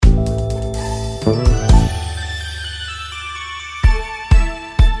Hello,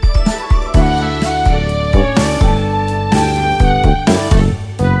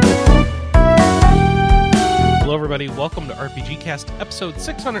 everybody. Welcome to RPG Cast, episode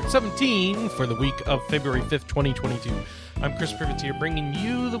 617 for the week of February 5th, 2022. I'm Chris Privett here, bringing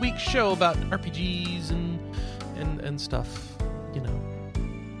you the week's show about RPGs and stuff, you know.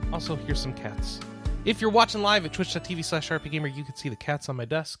 Also, here's some cats. If you're watching live at twitch.tv/rpgamer, you can see the cats on my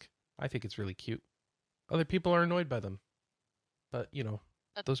desk. I think it's really cute. Other people are annoyed by them. But, you know,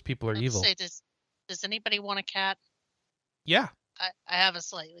 those people are evil. Say, does anybody want a cat? Yeah. I have a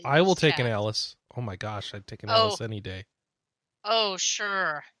slightly I will take cat. an Alice. Oh my gosh, I'd take an Alice any day. Oh,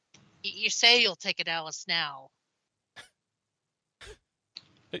 sure. You say you'll take an Alice now.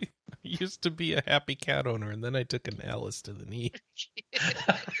 I used to be a happy cat owner, and then I took an Alice to the knee.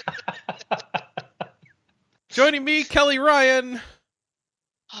 Joining me, Kelly Ryan.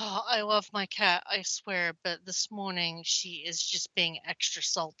 Oh, I love my cat, I swear, but this morning she is just being extra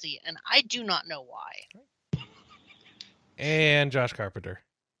salty, and I do not know why. And Josh Carpenter.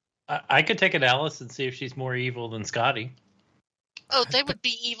 I could take an Alice and see if she's more evil than Scotty. Oh, they would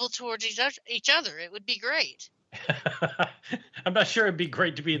be evil towards each other. It would be great. I'm not sure it'd be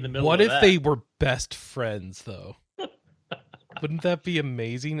great to be in the middle What of if that. they were best friends, though? Wouldn't that be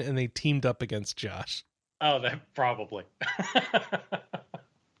amazing? And they teamed up against Josh. Oh, that probably.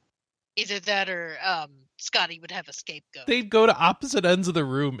 Either that or Scotty would have a scapegoat. They'd go to opposite ends of the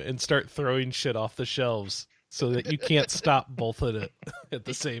room and start throwing shit off the shelves so that you can't stop both of it at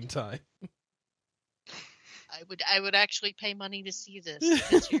the same time. I would actually pay money to see this.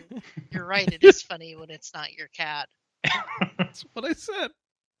 Because you're right. It is funny when it's not your cat. That's what I said.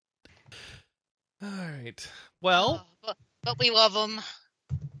 All right. Well, but we love them.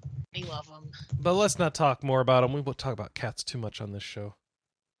 We love them. But let's not talk more about them. We won't talk about cats too much on this show.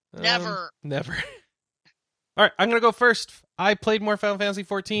 Never. Never. All right, I'm going to go first. I played more Final Fantasy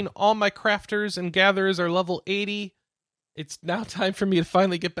XIV. All my crafters and gatherers are level 80. It's now time for me to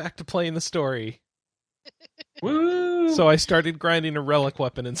finally get back to playing the story. Woo! So I started grinding a relic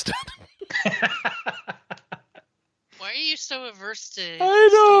weapon instead. Why are you so averse to? I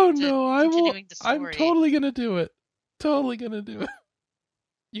don't know. I'm totally going to do it. Totally going to do it.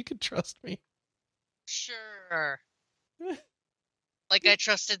 You can trust me. Sure. Like I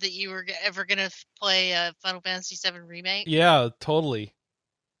trusted that you were ever going to play Final Fantasy VII Remake? Yeah, totally.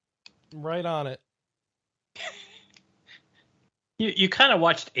 Right on it. You kind of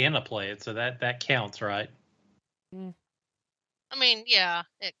watched Anna play it, so that counts, right? I mean, yeah,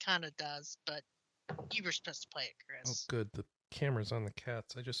 it kind of does, but you were supposed to play it, Chris. Oh, good. The camera's on the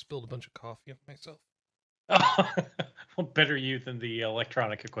cats. I just spilled a bunch of coffee on myself. Oh, well, better you than the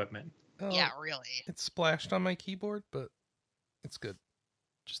electronic equipment. Yeah, really. It splashed on my keyboard, but it's good.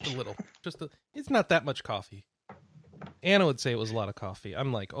 Just a little. It's not that much coffee. Anna would say it was a lot of coffee.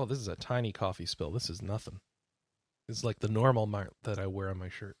 I'm like, oh, this is a tiny coffee spill. This is nothing. It's like the normal mark that I wear on my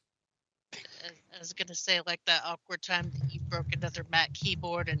shirt. I was going to say, like that awkward time that you broke another Mac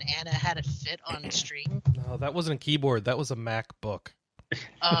keyboard and Anna had a fit on stream. No, that wasn't a keyboard. That was a MacBook.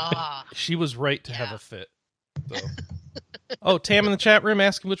 She was right to have a fit. So. Oh, Tam in the chat room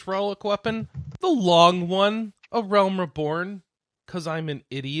asking which relic weapon? The long one, A Realm Reborn, because I'm an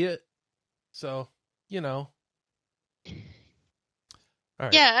idiot. So, you know. All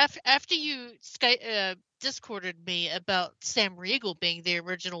right. Yeah, after you Discorded me about Sam Riegel being the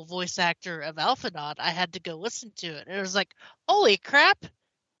original voice actor of Alphanaut, I had to go listen to it. And it was like, holy crap,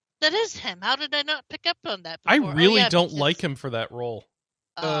 that is him. How did I not pick up on that before? I really don't like him for that role.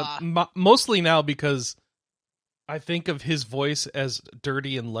 Mostly now because I think of his voice as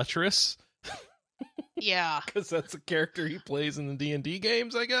dirty and lecherous. Yeah. Because that's a character he plays in the D&D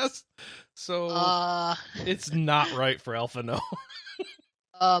games, I guess. So it's not right for Alphanaut.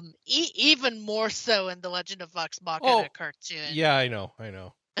 Even more so in the Legend of Vox Machina cartoon. Yeah, I know.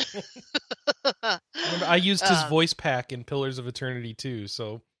 Remember, I used his voice pack in Pillars of Eternity too,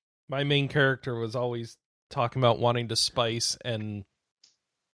 so my main character was always talking about wanting to spice and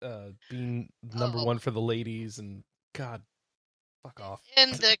being number one for the ladies, and God, fuck off.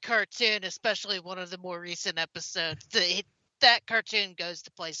 In the cartoon, especially one of the more recent episodes, that cartoon goes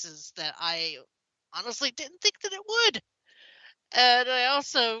to places that I honestly didn't think that it would. And I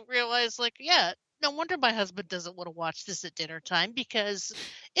also realized, like, yeah, no wonder my husband doesn't want to watch this at dinner time, because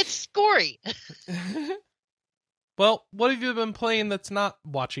it's gory. Well, what have you been playing that's not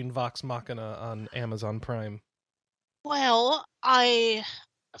watching Vox Machina on Amazon Prime? Well, I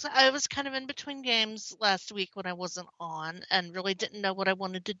was kind of in between games last week when I wasn't on and really didn't know what I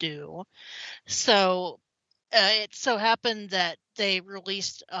wanted to do. So it so happened that they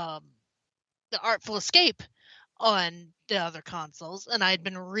released the Artful Escape on the other consoles, and I'd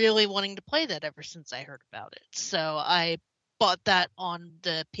been really wanting to play that ever since I heard about it. So I bought that on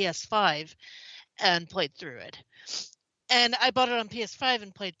the PS5 and played through it. And I bought it on PS5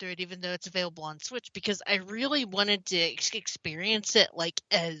 and played through it, even though it's available on Switch, because I really wanted to experience it like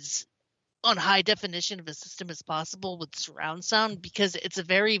as on high definition of a system as possible with surround sound, because it's a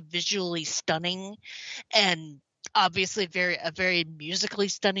very visually stunning and obviously a very musically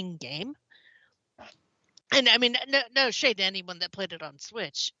stunning game. And I mean, no shade to anyone that played it on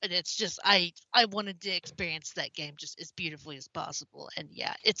Switch. And it's just I wanted to experience that game just as beautifully as possible. And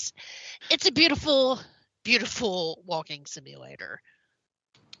yeah, it's a beautiful walking simulator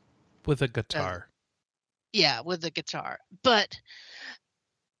with a guitar. Yeah, with the guitar. But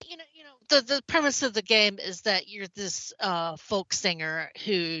you know, the premise of the game is that you're this folk singer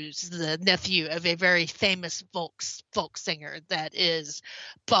who's the nephew of a very famous folk singer that is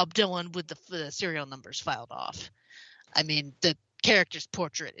Bob Dylan with the serial numbers filed off. I mean, the character's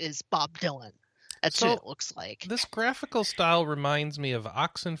portrait is Bob Dylan. That's what it looks like. This graphical style reminds me of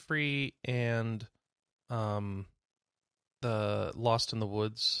Oxenfree and the Lost in the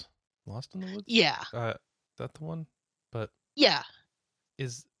Woods. Lost in the Woods? Yeah. Is that the one? But yeah.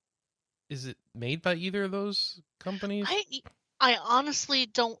 Is it made by either of those companies? I honestly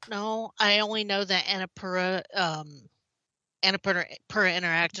don't know. I only know that Annapurna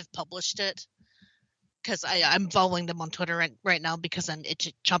Interactive published it, because I'm following them on Twitter right now because I'm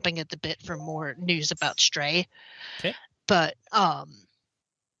chomping at the bit for more news about Stray. Okay. But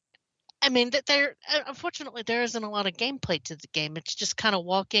I mean, unfortunately there isn't a lot of gameplay to the game. It's just kind of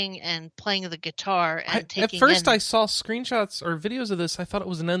walking and playing the guitar and taking. At first, I saw screenshots or videos of this. I thought it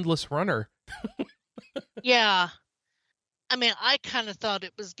was an endless runner. Yeah, I mean, I kind of thought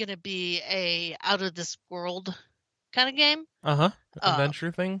it was going to be a out of this world kind of game.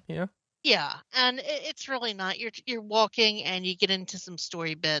 Adventure thing. Yeah. Yeah, and it's really not. You're walking and you get into some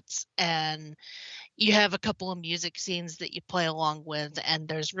story bits and you have a couple of music scenes that you play along with, and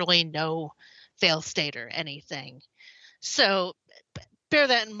there's really no fail state or anything. So bear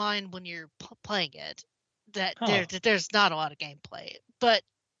that in mind when you're playing it, that there's not a lot of gameplay. But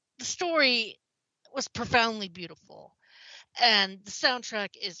the story was profoundly beautiful, and the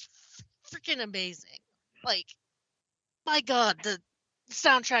soundtrack is freaking amazing. Like, my God, the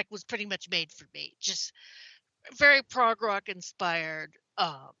soundtrack was pretty much made for me. Just very prog rock inspired.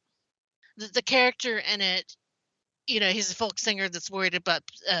 The character in it, you know, he's a folk singer that's worried about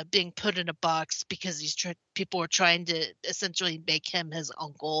being put in a box because people are trying to essentially make him his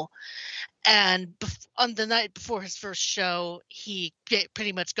uncle. And on the night before his first show, he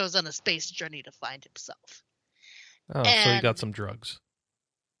pretty much goes on a space journey to find himself. Oh, so he got some drugs.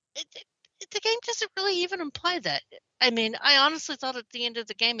 The game doesn't really even imply that. I mean, I honestly thought at the end of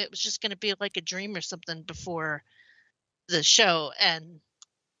the game it was just going to be like a dream or something before the show, and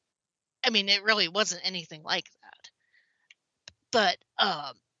I mean, it really wasn't anything like that. But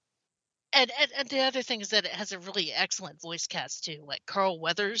and the other thing is that it has a really excellent voice cast too. Like Carl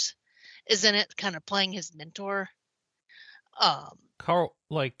Weathers is in it, kind of playing his mentor. Carl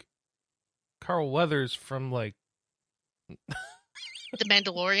Weathers from like The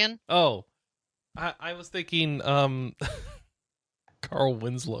Mandalorian. Oh, I was thinking Carl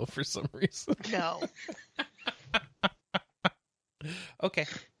Winslow for some reason. No. Okay.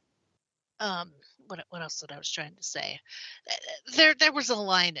 What else that I was trying to say? There was a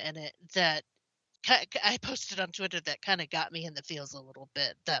line in it that I posted on Twitter that kind of got me in the feels a little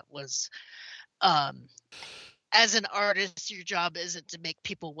bit. That was, as an artist, your job isn't to make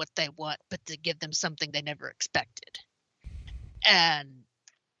people what they want, but to give them something they never expected. And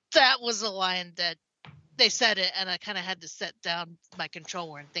that was a line that they said it, and I kind of had to set down my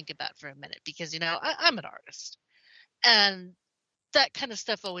controller and think about for a minute, because, you know, I'm an artist, and that kind of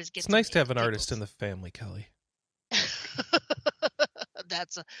stuff always gets. It's nice to have an artist in the family, Kelly.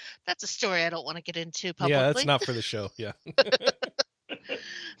 That's a story I don't want to get into publicly. Yeah, that's not for the show. Yeah.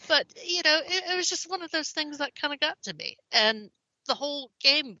 But, you know, it was just one of those things that kind of got to me, and the whole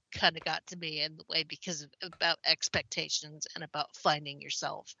game kind of got to me in the way because about expectations and about finding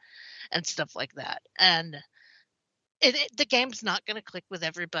yourself and stuff like that. And the game's not going to click with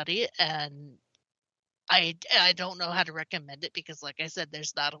everybody, and I don't know how to recommend it because, like I said,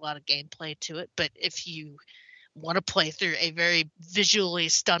 there's not a lot of gameplay to it. But if you want to play through a very visually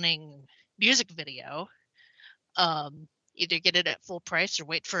stunning music video, either get it at full price or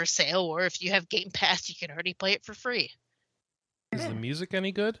wait for a sale, or if you have Game Pass, you can already play it for free. Is the music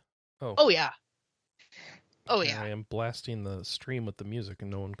any good? Oh yeah. Oh yeah. I am blasting the stream with the music and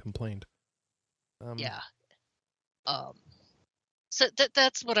no one complained. Yeah. So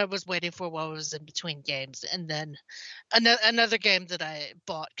that's what I was waiting for while I was in between games. And then another game that I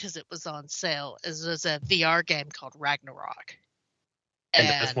bought because it was on sale was a VR game called Ragnarok. And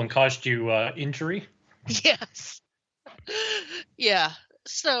this one caused you injury? Yes. Yeah.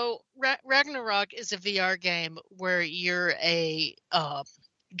 So Ragnarok is a VR game where you're a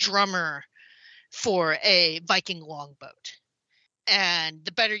drummer for a Viking longboat. And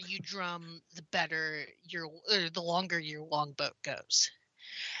the better you drum, the longer your longboat goes.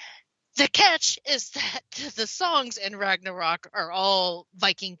 The catch is that the songs in Ragnarok are all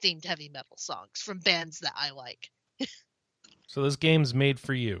Viking themed heavy metal songs from bands that I like. So this game's made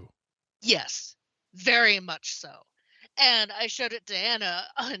for you. Yes, very much so. And I showed it to Anna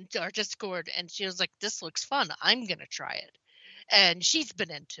on our Discord, and she was like, "This looks fun. I'm going to try it." And she's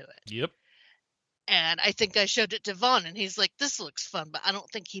been into it. Yep. And I think I showed it to Vaughn, and he's like, "This looks fun," but I don't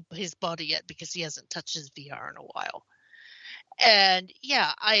think he's bought it yet because he hasn't touched his VR in a while. And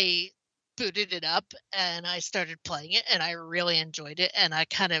yeah, I booted it up and I started playing it, and I really enjoyed it. And I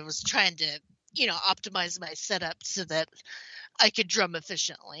kind of was trying to, optimize my setup so that I could drum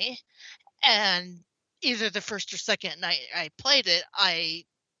efficiently. And either the first or second night I played it, I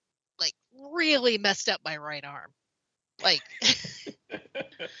really messed up my right arm.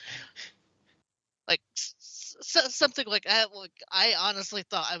 Something like that. I honestly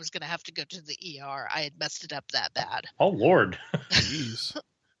thought I was going to have to go to the ER. I had messed it up that bad. Oh, Lord. Jeez.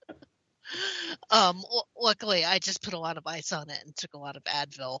 Luckily, I just put a lot of ice on it and took a lot of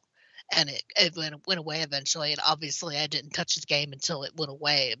Advil, and it went away eventually. And obviously, I didn't touch the game until it went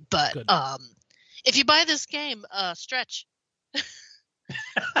away. But Good. if you buy this game, stretch.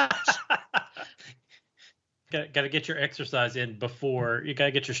 Got to get your exercise in before you got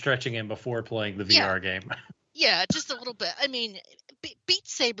to get your stretching in before playing the VR game. Yeah, just a little bit. I mean, Beat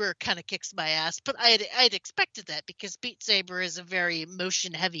Saber kind of kicks my ass, but I'd expected that because Beat Saber is a very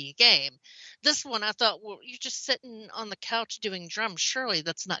motion heavy game. This one, I thought, well, you're just sitting on the couch doing drums. Surely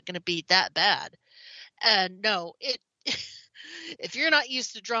that's not going to be that bad. And no, if you're not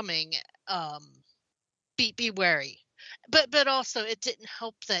used to drumming, be wary. But also, it didn't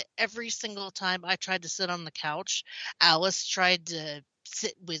help that every single time I tried to sit on the couch, Alice tried to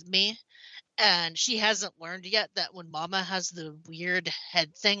sit with me. And she hasn't learned yet that when Mama has the weird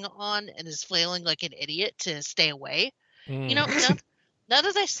head thing on and is flailing like an idiot to stay away. Now that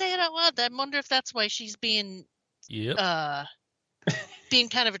I say it out loud, I wonder if that's why she's being being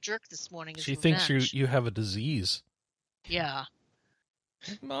kind of a jerk this morning. She thinks you have a disease. Yeah.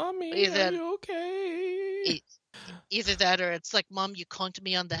 Mommy, are you okay? Either that or it's like, Mom, you conked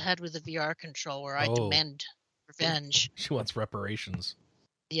me on the head with a VR controller. I demand revenge. She wants reparations.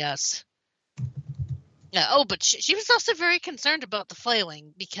 Yes. Yeah. Oh, but she was also very concerned about the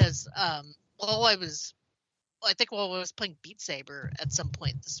flailing because while I was playing Beat Saber at some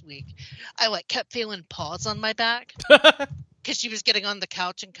point this week, I kept feeling paws on my back because she was getting on the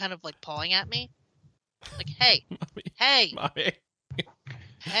couch and kind of pawing at me, like, "Hey, Mommy, hey, Mommy.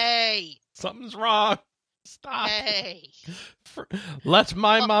 Hey, Something's wrong. Stop. Hey, let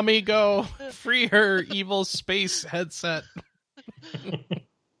my mommy go. Free her, evil space headset."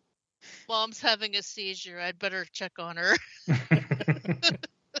 Mom's having a seizure. I'd better check on her.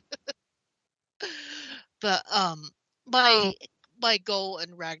 But my goal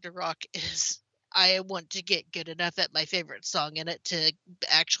in Ragnarok is I want to get good enough at my favorite song in it to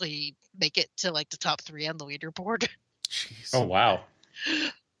actually make it to the top 3 on the leaderboard. Jeez. Oh, wow.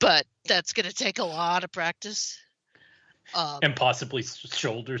 But that's going to take a lot of practice. And possibly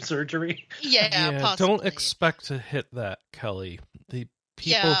shoulder surgery. Yeah, possibly. Don't expect to hit that, Kelly. The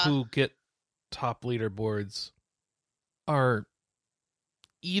people who get top leaderboards are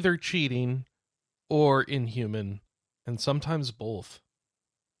either cheating or inhuman, and sometimes both.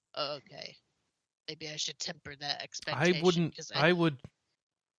 Okay. Maybe I should temper that expectation.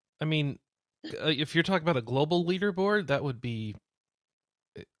 I mean, if you're talking about a global leaderboard, that would be...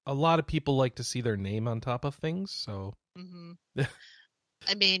 A lot of people like to see their name on top of things, so... Mm-hmm.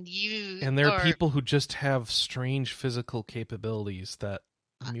 I mean, and there are people who just have strange physical capabilities that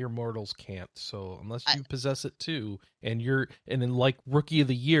mere mortals can't. So unless you possess it too, and then like Rookie of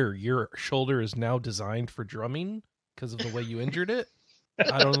the Year, your shoulder is now designed for drumming because of the way you injured it.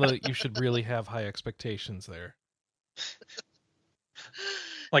 I don't know that you should really have high expectations there.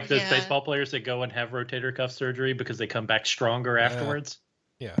 Like those baseball players that go and have rotator cuff surgery because they come back stronger afterwards.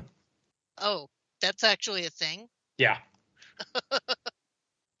 Yeah. Oh, that's actually a thing? Yeah.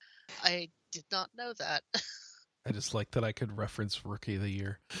 I did not know that. I just like that I could reference Rookie of the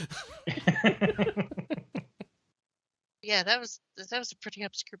Year. Yeah, that was a pretty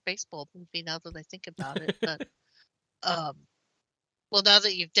obscure baseball movie now that I think about it. But Well, now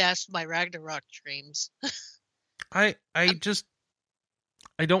that you've dashed my Ragnarok dreams. I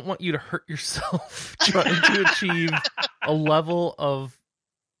don't want you to hurt yourself trying to achieve a level of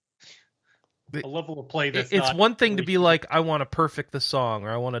play that's it's not one thing to really be like, I want to perfect the song,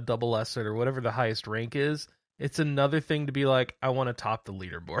 or I want to double S it, or whatever the highest rank is. It's another thing to be like, I want to top the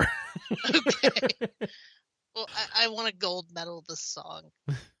leaderboard. Okay. Well, I want a gold medal this song.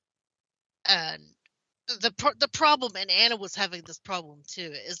 And the problem, and Anna was having this problem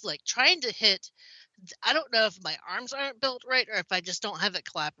too, is like trying to hit. I don't know if my arms aren't built right or if I just don't have it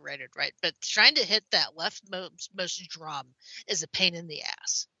collaborated right, but trying to hit that leftmost drum is a pain in the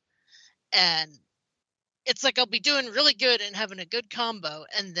ass. And it's like I'll be doing really good and having a good combo,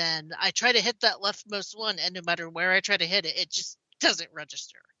 and then I try to hit that leftmost one, and no matter where I try to hit it, it just doesn't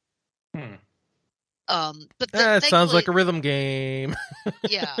register. But it sounds like a rhythm game.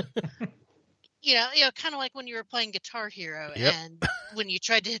 Yeah. Kind of like when you were playing Guitar Hero, Yep. and when you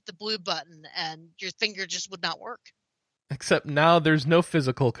tried to hit the blue button and your finger just would not work. Except now there's no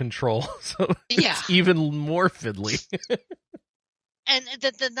physical control, so it's even more fiddly. And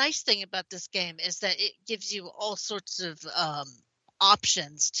the nice thing about this game is that it gives you all sorts of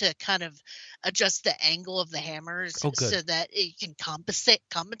options to kind of adjust the angle of the hammers so that you can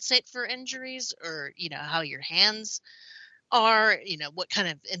compensate for injuries, or how your hands are, what kind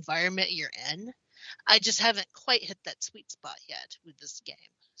of environment you're in. I just haven't quite hit that sweet spot yet with this game.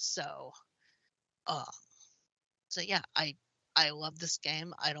 So yeah, I love this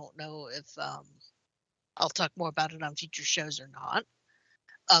game. I don't know if I'll talk more about it on future shows or not.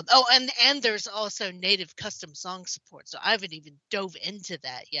 And there's also native custom song support, so I haven't even dove into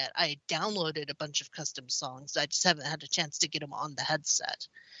that yet. I downloaded a bunch of custom songs. I just haven't had a chance to get them on the headset,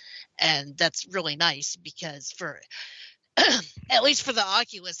 and that's really nice because for at least for the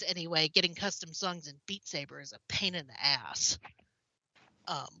Oculus anyway, getting custom songs in Beat Saber is a pain in the ass.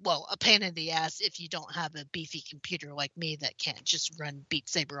 A pain in the ass if you don't have a beefy computer like me that can't just run Beat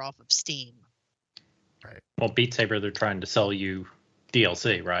Saber off of Steam. Right. Well, Beat Saber, they're trying to sell you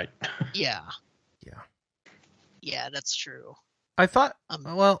DLC, right? Yeah. Yeah, that's true. I thought,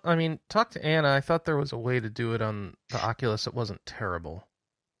 talk to Anna. I thought there was a way to do it on the Oculus that wasn't terrible.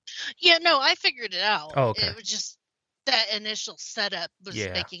 Yeah, no, I figured it out. Oh, okay. It was just that initial setup was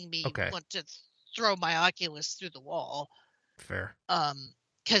making me want to throw my Oculus through the wall. Fair.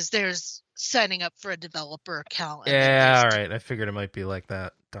 Because there's signing up for a developer account. And all right. I figured it might be like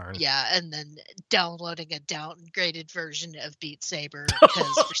that. Darn. Yeah, and then downloading a downgraded version of Beat Saber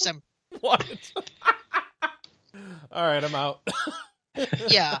because for some... What? All right, I'm out.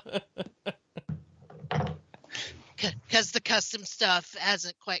 Yeah. Because the custom stuff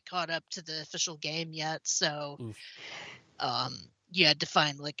hasn't quite caught up to the official game yet, so you had to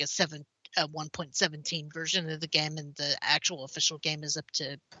find like a 1.17 version of the game, and the actual official game is up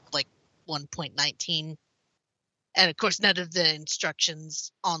to like 1.19. And of course, none of the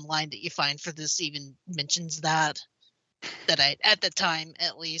instructions online that you find for this even mentions that I, at the time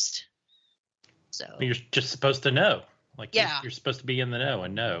at least. So you're just supposed to know. Yeah. You're supposed to be in the know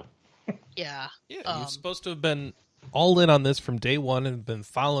and know. Yeah. Yeah, you're supposed to have been all in on this from day one and been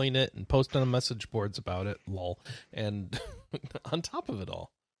following it and posting on message boards about it, lol. And on top of it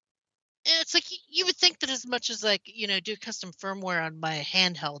all. It's like you would think that as much as do custom firmware on my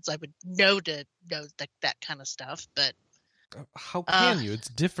handhelds, I would know that kind of stuff. But how can you? It's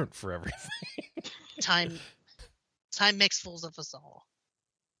different for everything. Time makes fools of us all.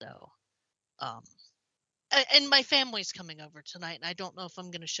 So, and my family's coming over tonight, and I don't know if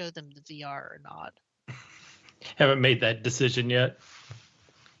I'm going to show them the VR or not. Haven't made that decision yet.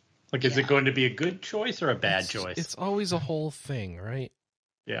 Is it going to be a good choice or a bad choice? It's always a whole thing, right?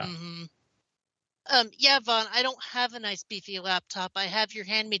 Yeah. Mm-hmm. Yeah, Vaughn, I don't have a nice beefy laptop. I have your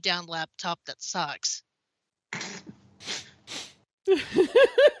hand-me-down laptop that sucks.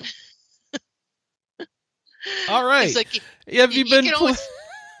 All right. Have you been? You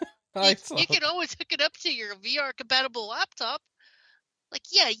can always hook it up to your VR-compatible laptop.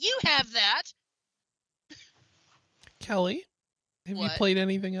 You have that. Kelly, have you played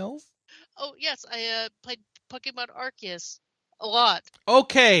anything else? Oh yes, I played Pokemon Arceus a lot.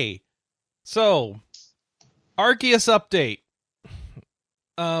 Okay. So, Arceus update.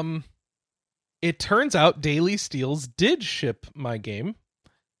 It turns out Daily Steals did ship my game,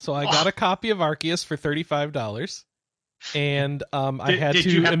 so I got a copy of Arceus for $35, and I had to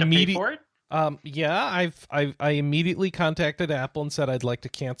you have to pay for it? Yeah, I immediately contacted Apple and said I'd like to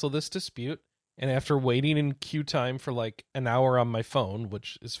cancel this dispute, and after waiting in queue time for like an hour on my phone,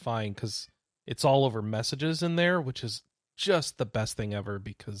 which is fine because it's all over messages in there, which is just the best thing ever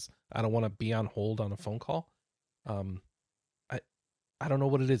because I don't want to be on hold on a phone call. I don't know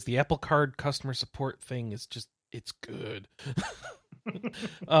what it is. The Apple Card customer support thing is just, it's good.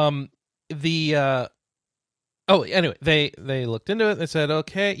 Anyway, they looked into it. They said,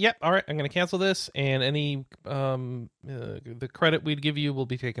 okay, yep, all right, I'm going to cancel this, and any the credit we'd give you will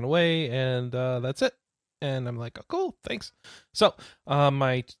be taken away, and that's it. And I'm like, oh, cool, thanks. So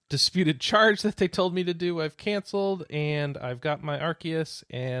my disputed charge that they told me to do, I've canceled, and I've got my Arceus,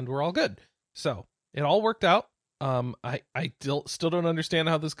 and we're all good. So it all worked out. I still don't understand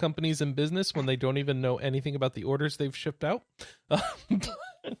how this company's in business when they don't even know anything about the orders they've shipped out.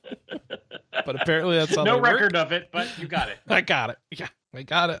 But apparently that's how no they record work. of it, but you got it. I got it. Yeah, I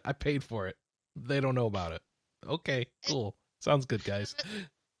got it. I paid for it. They don't know about it. Okay, cool. Sounds good, guys.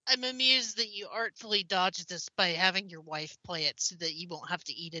 I'm amused that you artfully dodged this by having your wife play it so that you won't have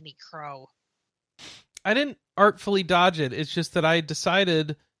to eat any crow. I didn't artfully dodge it. It's just that I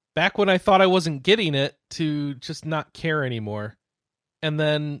decided back when I thought I wasn't getting it to just not care anymore. And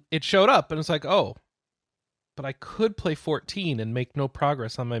then it showed up and it's like, oh, but I could play 14 and make no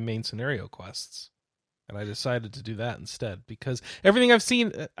progress on my main scenario quests. And I decided to do that instead because everything I've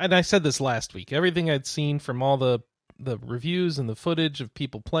seen, and I said this last week, everything I'd seen from all the reviews and the footage of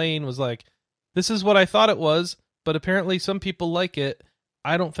people playing was like, this is what I thought it was, but apparently some people like it.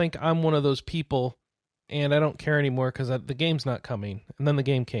 I don't think I'm one of those people, and I don't care anymore because the game's not coming. And then the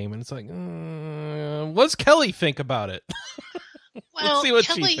game came, and it's like, what's Kelly think about it? Well, let's see what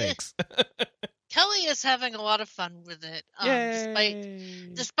she thinks. Kelly is having a lot of fun with it,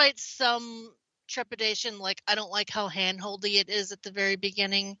 despite some trepidation. Like, I don't like how handholdy it is at the very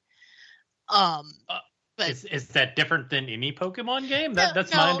beginning. But is that different than any Pokemon game?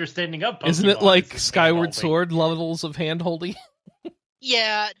 That's no. my understanding of Pokemon. Isn't it like Skyward Sword levels of handholding?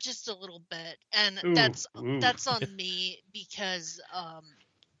 Yeah, just a little bit, and that's on me because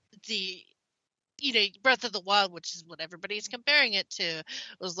Breath of the Wild, which is what everybody's comparing it to,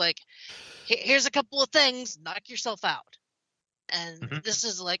 was like, here's a couple of things, knock yourself out. And this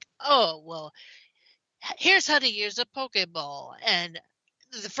is like, oh, well, here's how to use a Pokeball. And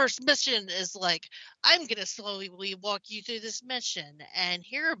the first mission is like, I'm going to slowly walk you through this mission. And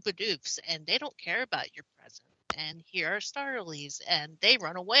here are Bidoofs, and they don't care about your present. And here are Starlies, and they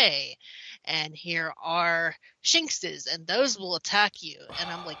run away. And here are Shinxes, and those will attack you. And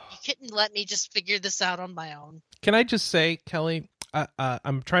I'm like, you couldn't let me just figure this out on my own. Can I just say, Kelly,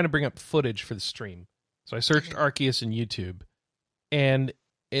 I'm trying to bring up footage for the stream. So I searched Arceus in YouTube, and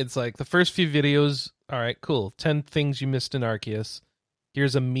it's like the first few videos, all right, cool, 10 things you missed in Arceus.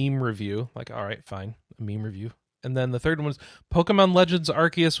 Here's a meme review. Like, all right, fine, a meme review. And then the third one was Pokemon Legends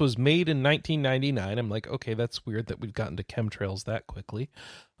Arceus was made in 1999. I'm like, okay, that's weird that we've gotten to chemtrails that quickly.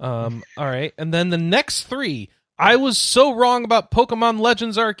 All right. And then the next three, I was so wrong about Pokemon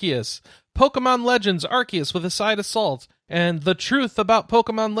Legends Arceus. Pokemon Legends Arceus with a side of salt. And the truth about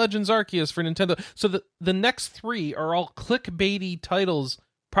Pokemon Legends Arceus for Nintendo. So the next three are all clickbaity titles,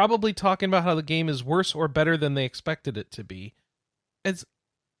 probably talking about how the game is worse or better than they expected it to be.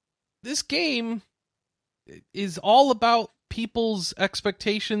 This game is all about people's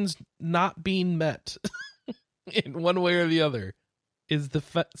expectations not being met in one way or the other, is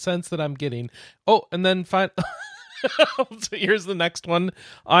the sense that I'm getting. Oh, and then so here's the next one.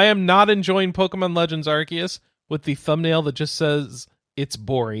 I am not enjoying Pokemon Legends Arceus, with the thumbnail that just says, it's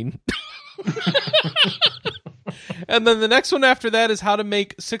boring. And then the next one after that is how to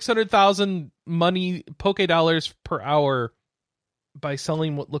make 600,000 Poke Dollars per hour by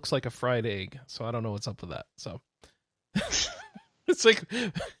selling what looks like a fried egg. So I don't know what's up with that. So it's like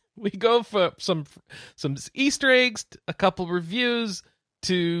we go for some Easter eggs, a couple reviews,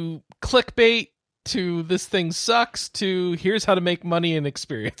 to clickbait, to this thing sucks, to here's how to make money and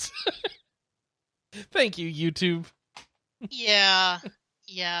experience. Thank you, YouTube. Yeah.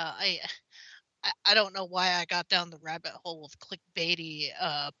 I don't know why I got down the rabbit hole of clickbaity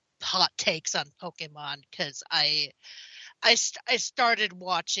hot takes on Pokemon, because I started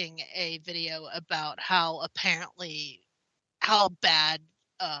watching a video about how bad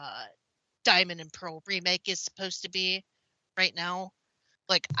Diamond and Pearl remake is supposed to be right now.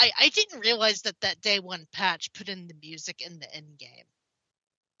 Like, I didn't realize that day one patch put in the music in the end game.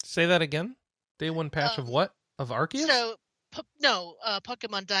 Say that again? Day one patch of what? Of Arceus? So,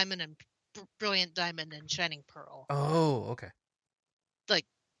 Pokemon Diamond and Brilliant Diamond and Shining Pearl. Oh, okay. Like,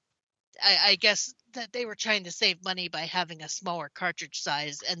 I guess that they were trying to save money by having a smaller cartridge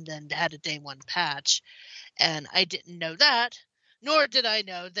size and then had a day one patch. And I didn't know that, nor did I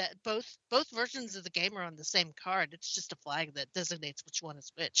know that both versions of the game are on the same card. It's just a flag that designates which one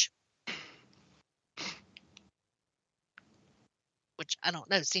is which. Which, I don't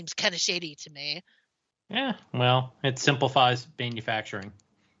know, seems kind of shady to me. Yeah, well, it simplifies manufacturing.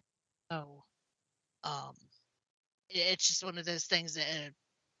 So, it's just one of those things that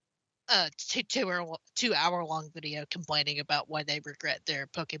 2 hour long video complaining about why they regret their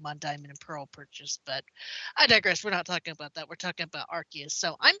Pokemon Diamond and Pearl purchase. But I digress. We're not talking about that. We're talking about Arceus.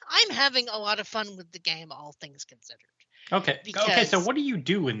 So I'm having a lot of fun with the game, all things considered. Okay. Okay. So what do you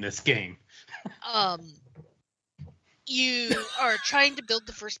do in this game? You are trying to build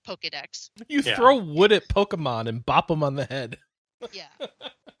the first Pokedex. You throw wood at Pokemon and bop them on the head. Yeah.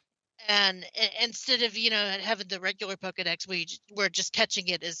 And instead of, having the regular Pokedex where just catching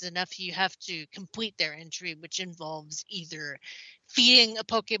it is enough, you have to complete their entry, which involves either feeding a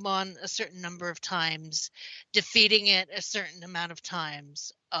Pokemon a certain number of times, defeating it a certain amount of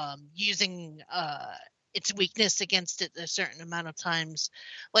times, using its weakness against it a certain amount of times.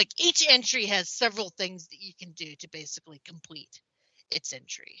 Like, each entry has several things that you can do to basically complete its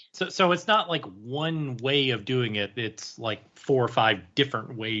entry. So it's not like one way of doing it. It's like 4 or 5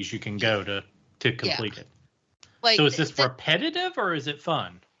 different ways you can go to complete it. Like, so is this repetitive or is it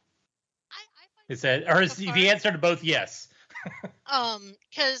fun? Is the answer to both yes?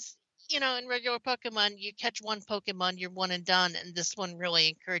 Because in regular Pokemon, you catch one Pokemon, you're one and done, and this one really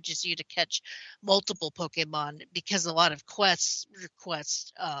encourages you to catch multiple Pokemon because a lot of quests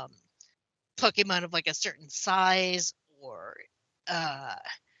request Pokemon of like a certain size, or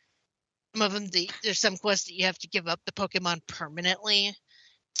some of them, there's some quests that you have to give up the Pokemon permanently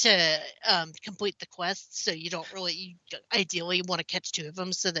to complete the quest. So you ideally want to catch 2 of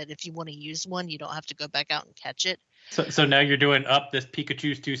them so that if you want to use one, you don't have to go back out and catch it. So now you're doing this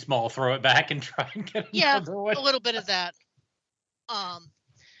Pikachu's too small, throw it back and try and get another one. A little bit of that.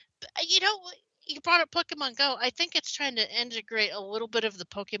 You brought up Pokemon Go. I think it's trying to integrate a little bit of the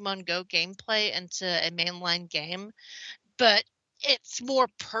Pokemon Go gameplay into a mainline game, but it's more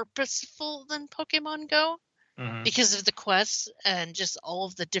purposeful than Pokemon Go because of the quests and just all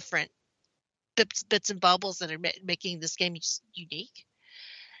of the different bits and bobbles that are making this game unique.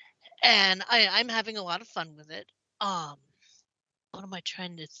 And I'm having a lot of fun with it. What am I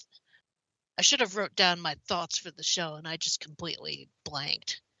trying to... I should have wrote down my thoughts for the show, and I just completely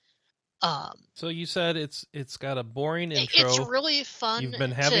blanked. So you said it's got a boring intro. It's really fun. You've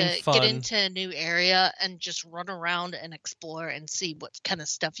been having fun. Get into a new area and just run around and explore and see what kind of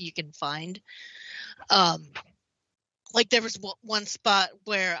stuff you can find. Like there was one spot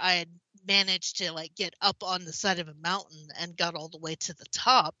where I had managed to get up on the side of a mountain and got all the way to the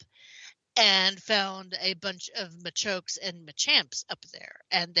top and found a bunch of Machokes and Machamps up there,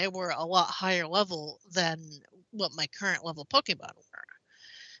 and they were a lot higher level than what my current level Pokemon were.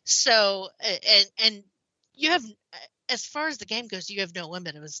 So, and you have, as far as the game goes, you have no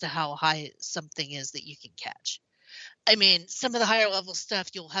limit as to how high something is that you can catch. I mean, some of the higher level stuff,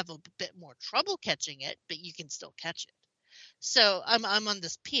 you'll have a bit more trouble catching it, but you can still catch it. So I'm on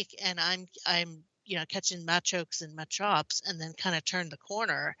this peak, and I'm catching Machokes and Machamps, and then kind of turn the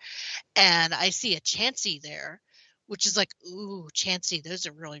corner, and I see a Chansey there, which is like, ooh, Chansey, those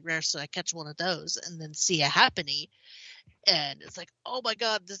are really rare. So I catch one of those, and then see a Happiny. And it's like, oh my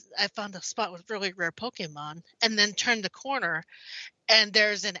God, I found a spot with really rare Pokemon, and then turn the corner, and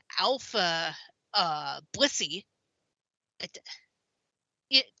there's an alpha Blissey.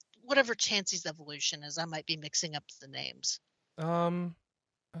 Whatever Chansey's evolution is, I might be mixing up the names. Blissey,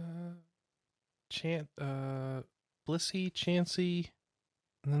 Chansey,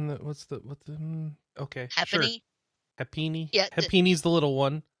 and then okay, Happiny? Sure. Happiny. Yeah, Happiny's the little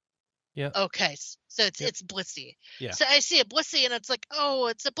one. Yeah. Okay, so it's Blissey. Yeah. So I see a Blissey, and it's like, oh,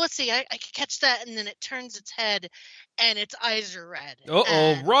 it's a Blissey. I can catch that, and then it turns its head, and its eyes are red.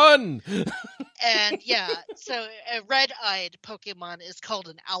 Run! And yeah, so a red-eyed Pokemon is called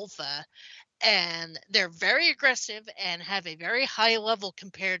an Alpha, and they're very aggressive and have a very high level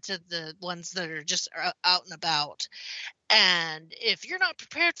compared to the ones that are just out and about. And if you're not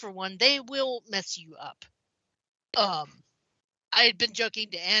prepared for one, they will mess you up. I had been joking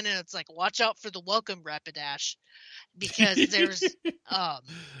to Anna, it's like, watch out for the welcome Rapidash, because there's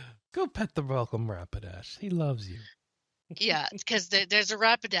go pet the welcome Rapidash. He loves you. Yeah, because there's a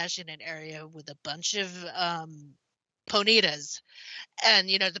Rapidash in an area with a bunch of Ponytas, and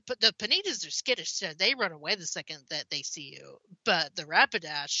the Ponytas are skittish, so they run away the second that they see you. But the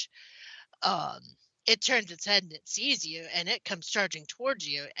Rapidash, it turns its head and it sees you, and it comes charging towards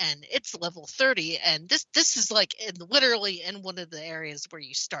you, and it's level 30, and this is like literally in one of the areas where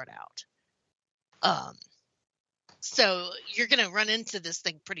you start out. So you're gonna run into this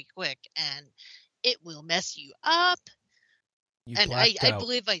thing pretty quick, and it will mess you up. I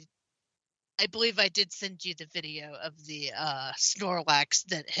believe I believe I did send you the video of the Snorlax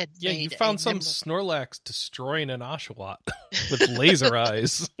that had made. Yeah, you found some Snorlax destroying an Oshawott with laser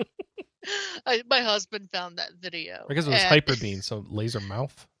eyes. My husband found that video. I guess it was Hyper Beam, so laser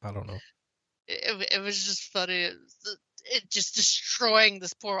mouth? I don't know. It was just funny. It just destroying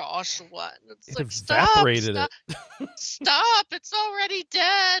this poor Oshawott. It's it like, evaporated stop, it. Stop! It's already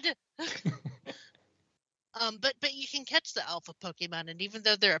dead! But you can catch the alpha Pokemon, and even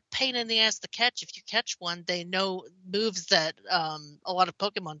though they're a pain in the ass to catch, if you catch one, they know moves that a lot of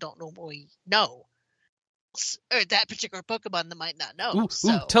Pokemon don't normally know. Or that particular Pokemon that might not know.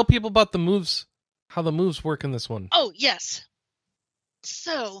 Ooh, tell people about the moves, how the moves work in this one. Oh, yes.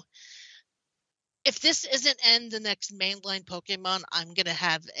 So, if this isn't in the next mainline Pokemon, I'm going to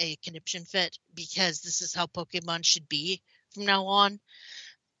have a conniption fit, because this is how Pokemon should be from now on.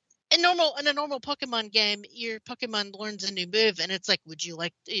 In a normal Pokemon game, your Pokemon learns a new move, and it's like, would you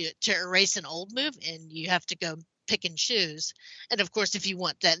like to erase an old move? And you have to go pick and choose. And of course, if you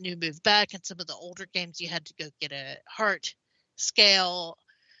want that new move back, in some of the older games, you had to go get a heart scale.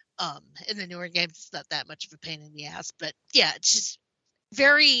 In the newer games, it's not that much of a pain in the ass. But yeah, it's just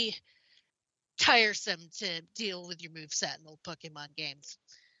very tiresome to deal with your moveset in old Pokemon games.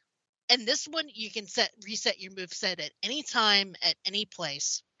 And this one, you can reset your moveset at any time, at any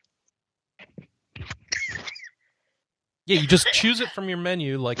place. Yeah, you just choose it from your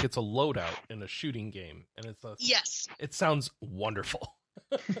menu like it's a loadout in a shooting game, and yes. It sounds wonderful.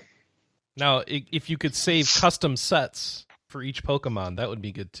 Now, if you could save custom sets for each Pokemon, that would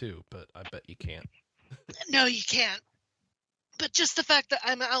be good too, but I bet you can't. No, you can't. But just the fact that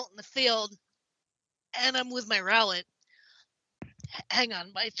I'm out in the field and I'm with my Rowlet. Hang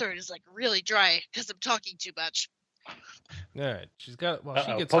on, my throat is like really dry because I'm talking too much. All right, she gets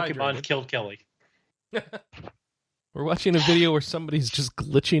Pokemon hydrated. Killed Kelly. We're watching a video where somebody's just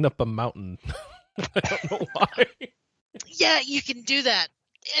glitching up a mountain. I don't know why. Yeah, you can do that.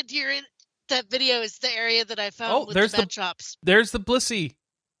 And that video is the area that I found with the bed shops. There's the Blissey.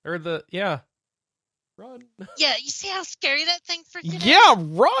 Run. Yeah, you see how scary that thing freaking is? Yeah,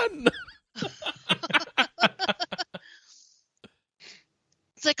 run!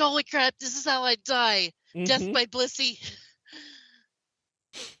 It's like, holy crap, this is how I die. Mm-hmm. Death by Blissey.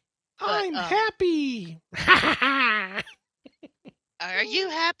 I'm happy. Are you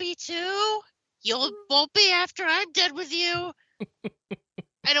happy too? You won't be after I'm dead with you.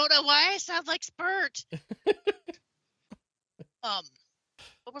 I don't know why I sound like Spurt.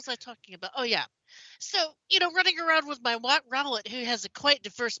 What was I talking about? Oh yeah. So, running around with my Rowlet, who has a quite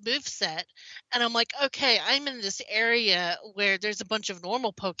diverse moveset, and I'm like, okay, I'm in this area where there's a bunch of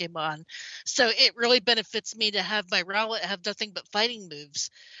normal Pokemon, so it really benefits me to have my Rowlet have nothing but fighting moves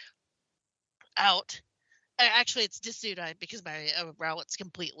out. Actually, it's Desudai, because my Rowlet's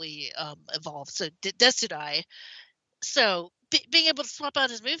completely evolved, so Desudai. So, being able to swap out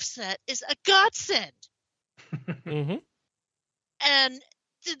his moveset is a godsend. Mm-hmm. And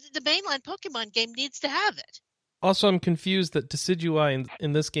the mainline Pokemon game needs to have it. Also, I'm confused that Decidueye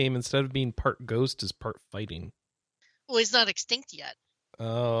in this game, instead of being part ghost, is part fighting. Well, he's not extinct yet.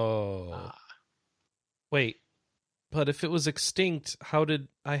 Oh. Wait. But if it was extinct, how did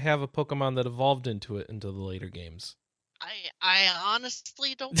I have a Pokemon that evolved into it into the later games? I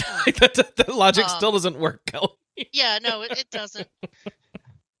honestly don't know. that logic still doesn't work, Kelly. Yeah, no, it doesn't.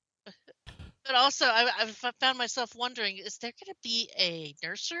 But also, I've found myself wondering, is there going to be a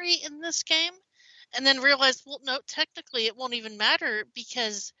nursery in this game? And then realized, well, no, technically it won't even matter,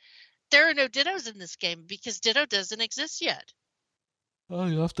 because there are no Dittos in this game, because Ditto doesn't exist yet. Oh,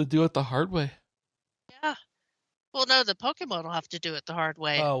 you have to do it the hard way. Yeah. Well, no, the Pokemon will have to do it the hard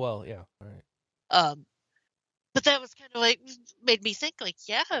way. Oh, well, yeah. All right. But that was kind of like, made me think, like,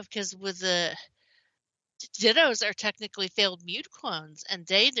 yeah, because with the Dittos are technically failed Mew clones, and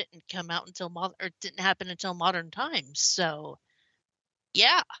they didn't come out until didn't happen until modern times. So,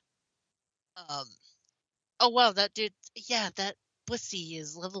 yeah. Oh wow, that dude. Yeah, that Blissey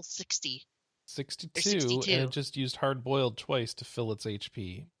is level 60. 62, and it just used hard boiled twice to fill its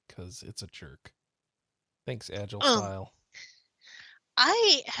HP because it's a jerk. Thanks, Agile Style.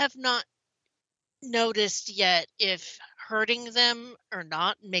 I have not noticed yet if hurting them or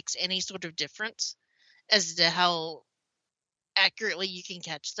not makes any sort of difference as to how accurately you can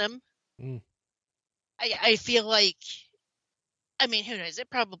catch them. I feel like, I mean, who knows? It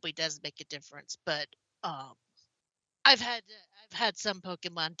probably does make a difference, but I've had some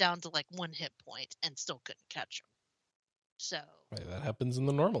Pokemon down to like 1 hit point and still couldn't catch them. So right, that happens in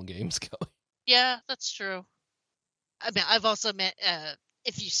the normal games, Kelly. Yeah, that's true. I mean, I've also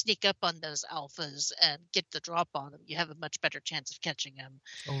if you sneak up on those alphas and get the drop on them, you have a much better chance of catching them.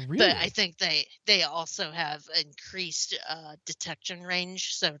 Oh, really? But I think they also have increased detection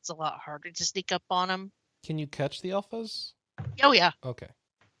range, so it's a lot harder to sneak up on them. Can you catch the alphas? Oh, yeah. Okay.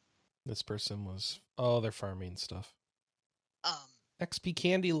 This person was... Oh, they're farming stuff. XP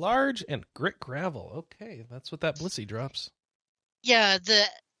candy large and grit gravel. Okay, that's what that Blissey drops. Yeah,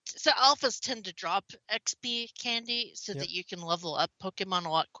 so alphas tend to drop XP candy so that you can level up Pokemon a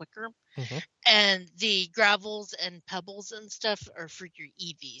lot quicker. Mm-hmm. And the gravels and pebbles and stuff are for your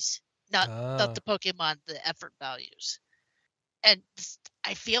EVs, not the Pokemon, the effort values. And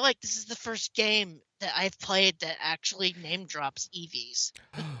I feel like this is the first game that I've played that actually name drops EVs.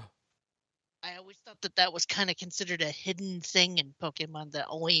 I always thought that was kind of considered a hidden thing in Pokemon that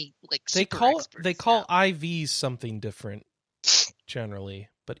only like they call IVs something different generally,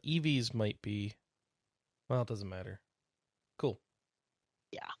 but EVs might be. Well, it doesn't matter. Cool.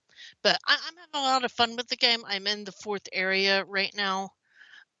 Yeah, but I'm having a lot of fun with the game. I'm in the 4th area right now.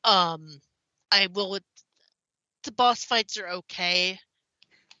 The boss fights are okay.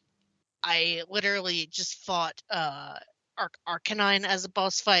 I literally just fought Arcanine as a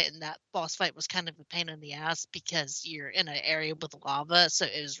boss fight, and that boss fight was kind of a pain in the ass because you're in an area with lava, so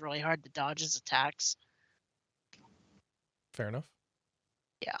it was really hard to dodge his attacks. Fair enough.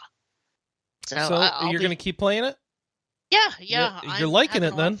 Yeah. So you're going to keep playing it? Yeah. You're liking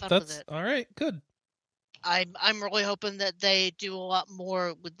it then? That's all right. Good. I'm really hoping that they do a lot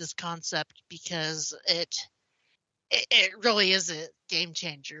more with this concept because it really is a game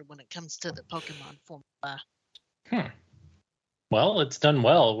changer when it comes to the Pokemon formula. Well, it's done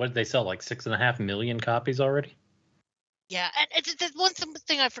well. What did they sell? Like 6.5 million copies already? Yeah, and there's one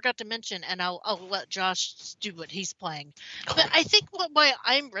thing I forgot to mention, and I'll let Josh do what he's playing. But I think why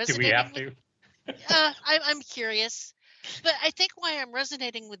I'm resonating. Do we have to? I'm curious, but I think why I'm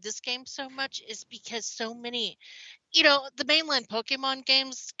resonating with this game so much is because so many, the mainline Pokemon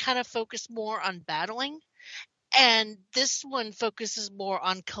games kind of focus more on battling, and this one focuses more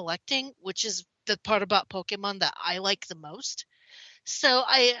on collecting, which is the part about Pokemon that I like the most. So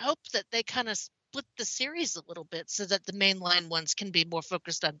I hope that they kind of split the series a little bit so that the mainline ones can be more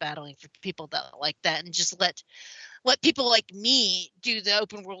focused on battling for people that like that, and just let people like me do the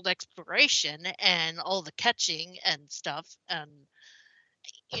open world exploration and all the catching and stuff, and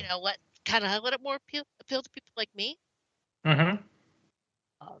let it more appeal to people like me. Mm-hmm.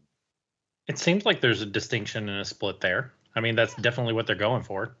 It seems like there's a distinction and a split there. I mean, that's definitely what they're going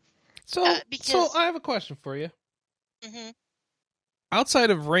for. So I have a question for you. Mm-hmm. Outside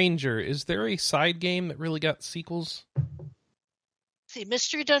of Ranger, is there a side game that really got sequels? See,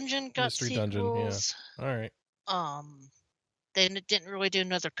 Mystery Dungeon got Mystery sequels. Dungeon, yeah. All right. They didn't really do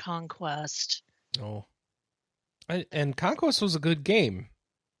another Conquest. Oh. And Conquest was a good game.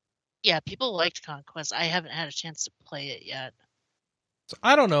 Yeah, people liked Conquest. I haven't had a chance to play it yet. So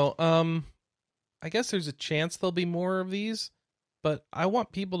I don't know. I guess there's a chance there'll be more of these, but I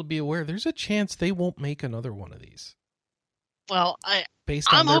want people to be aware there's a chance they won't make another one of these. Well,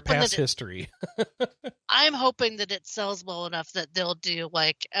 based on their past history. I'm hoping that it sells well enough that they'll do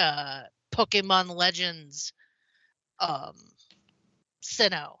like Pokemon Legends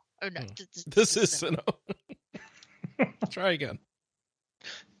Sinnoh. Or no, this is Sinnoh. Try again.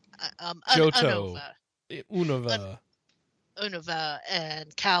 Johto, Unova,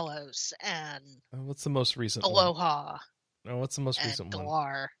 and Kalos, and what's the most recent Aloha. one? What's the most recent Galar.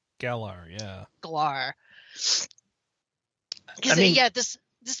 one? Galar, yeah. Galar. Because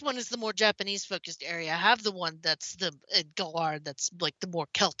this one is the more Japanese focused area. I have the one that's the Galar, that's like the more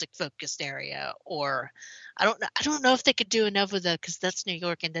Celtic focused area. Or I don't know if they could do a Nova though, because that's New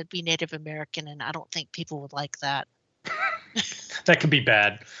York and that'd be Native American, and I don't think people would like that. That could be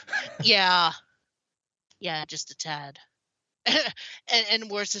bad. Yeah, just a tad. and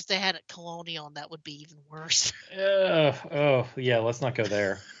worse if they had it colonial, and that would be even worse. Yeah, let's not go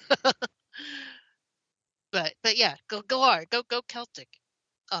there. But yeah, go hard, go Celtic.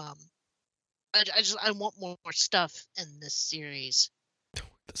 I want more stuff in this series.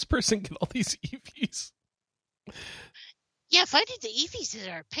 This person get all these EVs. Yeah, finding the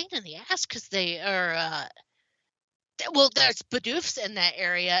EVs are a pain in the ass because they are. There's Bidoofs in that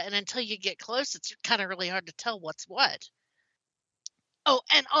area, and until you get close, it's kind of really hard to tell what's what. Oh,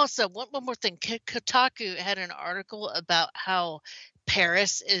 and also one more thing. Kotaku had an article about how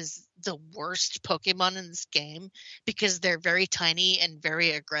Paris is the worst Pokemon in this game because they're very tiny and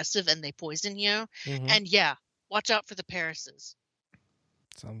very aggressive, and they poison you. Mm-hmm. And yeah, watch out for the Parises.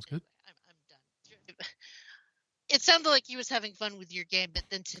 Sounds good. I'm done. It sounded like you was having fun with your game, but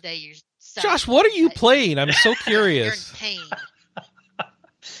then today you're... Josh, what are you playing? I'm so curious. You're in pain.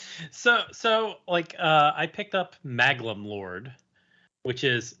 So like I picked up Maglum Lord, which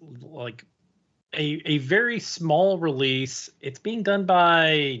is like a very small release. It's being done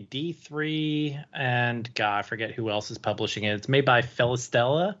by D3 and God, I forget who else is publishing it. It's made by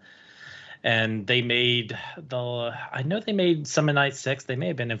Felistella, and they made I know they made Summon Night 6. They may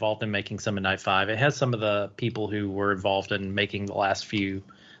have been involved in making Summon Night 5. It has some of the people who were involved in making the last few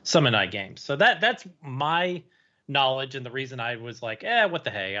Summon Night games. So that's my knowledge, and the reason I was like, what the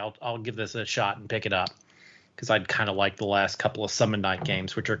hey, I'll give this a shot and pick it up, because I'd kind of like the last couple of Summon Night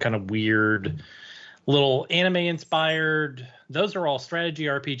games, which are kind of weird, little anime inspired. Those are all strategy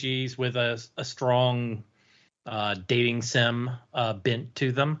RPGs with a strong dating sim bent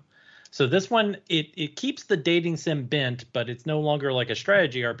to them. So this one, it keeps the dating sim bent, but it's no longer like a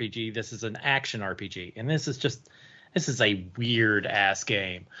strategy RPG. This is an action RPG, and this is a weird ass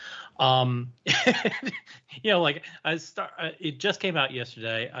game. Like it just came out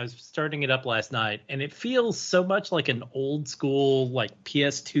yesterday. I was starting it up last night, and it feels so much like an old school like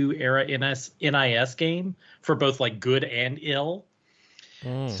PS2 era NIS game for both like good and ill.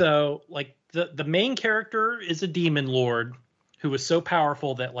 So like the main character is a demon lord who is so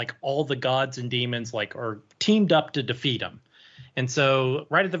powerful that like all the gods and demons like are teamed up to defeat him. And so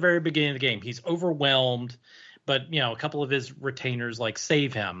right at the very beginning of the game, he's overwhelmed, but a couple of his retainers like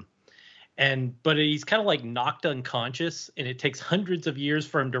save him. But he's kind of like knocked unconscious, and it takes hundreds of years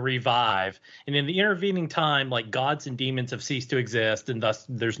for him to revive. And in the intervening time, like gods and demons have ceased to exist, and thus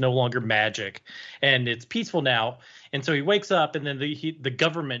there's no longer magic, and it's peaceful now. And so he wakes up, and then the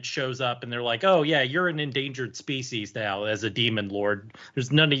government shows up, and they're like, "Oh yeah, you're an endangered species now as a demon lord.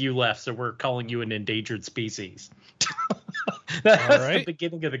 There's none of you left, so we're calling you an endangered species." That's the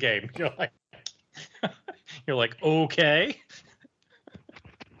beginning of the game. You're like, okay.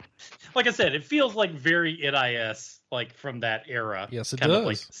 Like I said, it feels like very NIS, like from that era. Yes, it kind does. Of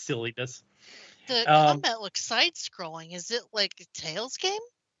like silliness. The combat looks side-scrolling. Is it like a Tales game?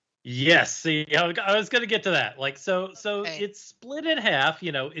 Yes. See, I was going to get to that. Like, so Okay. It's split in half.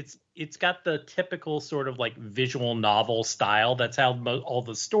 It's got the typical sort of like visual novel style. That's how all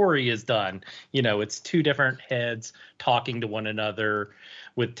the story is done. It's two different heads talking to one another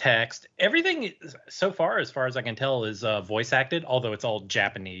with text. Everything so far as I can tell, is voice acted, although it's all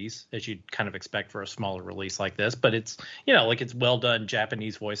Japanese, as you'd kind of expect for a smaller release like this. But it's, it's well done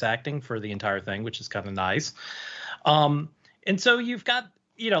Japanese voice acting for the entire thing, which is kind of nice. And so you've got,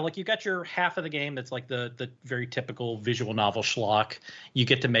 you've got your half of the game that's like the very typical visual novel schlock. You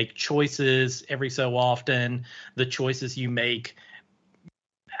get to make choices every so often. The choices you make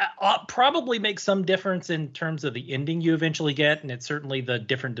probably make some difference in terms of the ending you eventually get, and it's certainly the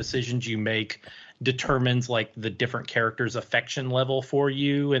different decisions you make determines like the different characters' affection level for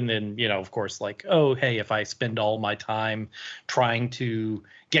you. And then of course, like, oh hey, if I spend all my time trying to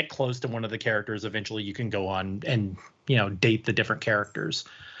get close to one of the characters, eventually you can go on and date the different characters.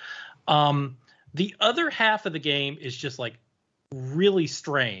 The other half of the game is just like really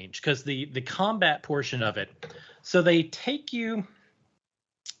strange, because the combat portion of it, so they take you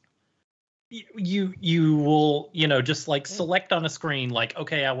will just like select on a screen like,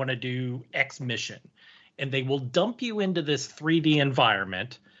 okay, I want to do X mission, and they will dump you into this 3D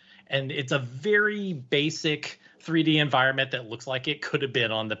environment, and it's a very basic 3D environment that looks like it could have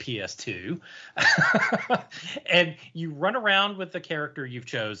been on the PS2. And you run around with the character you've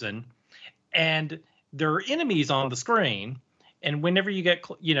chosen, and there are enemies on the screen. And whenever you get,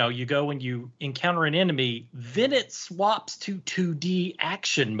 you go and you encounter an enemy, then it swaps to 2D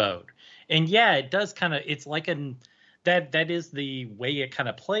action mode. And yeah, it does kind of, it's like that is the way it kind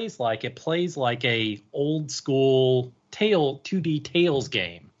of plays like. It plays like a old school 2D Tales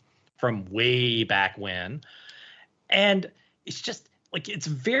game from way back when. And it's just like, it's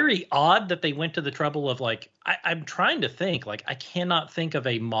very odd that they went to the trouble of like, I'm trying to think, like, I cannot think of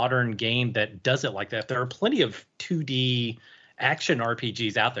a modern game that does it like that. There are plenty of 2D action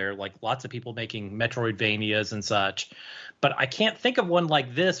RPGs out there, like lots of people making Metroidvanias and such, but I can't think of one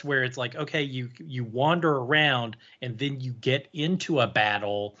like this where it's like, okay, you wander around and then you get into a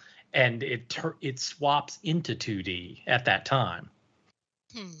battle and it swaps into 2D at that time.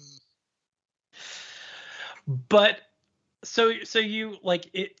 But so you like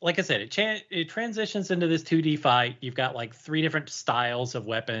it, like I said, it transitions into this 2D fight. You've got like three different styles of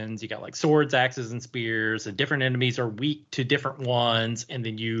weapons. You got like swords, axes, and spears, and different enemies are weak to different ones. And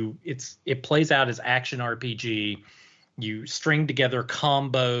then it plays out as action RPG. You string together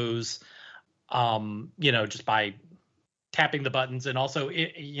combos, just by tapping the buttons, and also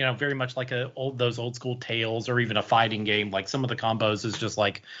very much like those old school Tales or even a fighting game. Like some of the combos is just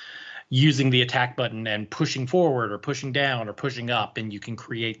like, using the attack button and pushing forward or pushing down or pushing up, and you can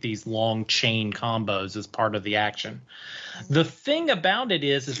create these long chain combos as part of the action. The thing about it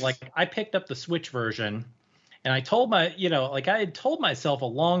is like I picked up the Switch version, and I told I had told myself a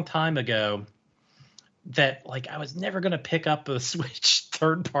long time ago that like I was never going to pick up a Switch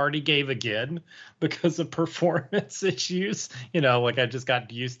third-party game again because of performance issues. Like I just got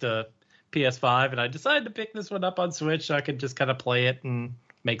used to PS5, and I decided to pick this one up on Switch so I could just kind of play it and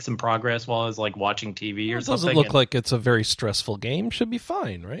make some progress while I was like watching TV or something. It doesn't look like it's a very stressful game. Should be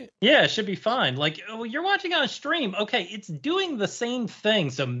fine, right? Yeah, it should be fine. Like, you're watching on a stream. Okay, it's doing the same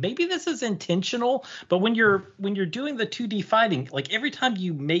thing. So maybe this is intentional, but when you're doing the 2D fighting, like every time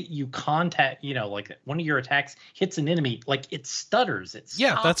you contact, like one of your attacks hits an enemy, like it stutters.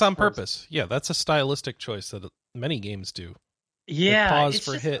 That's on purpose. Yeah, that's a stylistic choice that many games do. Yeah, pause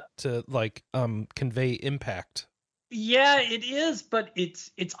for hit to like convey impact. Yeah, it is, but it's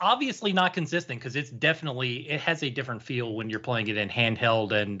obviously not consistent because it has a different feel when you're playing it in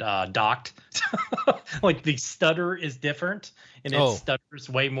handheld and docked. Like the stutter is different, and it stutters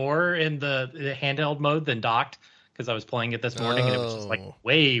way more in the handheld mode than docked. Because I was playing it this morning and it was just like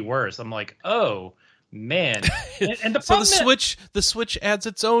way worse. I'm like, oh man! And the Switch adds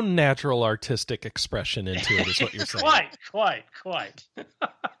its own natural artistic expression into it. Is what you're saying? Quite.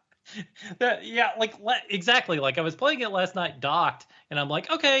 Exactly. Like I was playing it last night docked, and I'm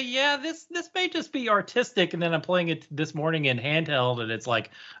like, okay, yeah, this may just be artistic, and then I'm playing it this morning in handheld, and it's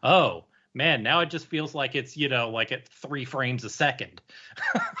like, oh man, now it just feels like it's like at 3 frames a second.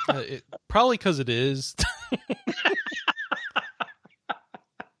 Probably because it is.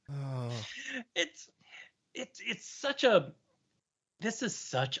 It's such a. This is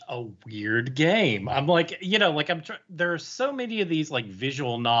such a weird game. I'm like, there are so many of these like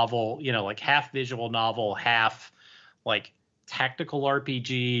visual novel, like half visual novel, half like tactical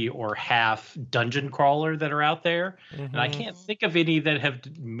RPG or half dungeon crawler that are out there. Mm-hmm. And I can't think of any that have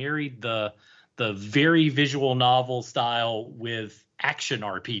married the very visual novel style with action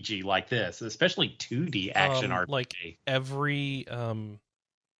RPG like this, especially 2D action RPG. Like every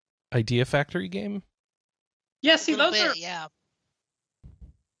Idea Factory game? Yeah, see, those are...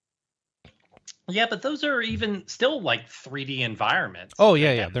 Yeah, but those are even still like 3D environments. Oh,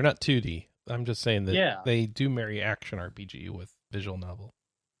 yeah. They're not 2D. I'm just saying that they do marry action RPG with visual novel.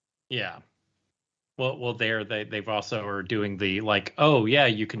 Yeah. Well, they've also are doing the like, oh yeah,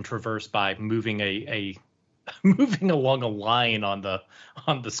 you can traverse by moving moving along a line on the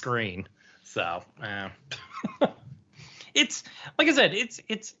screen. So it's like I said,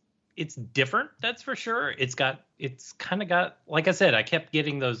 it's different, that's for sure. It's kind of got, like I said, I kept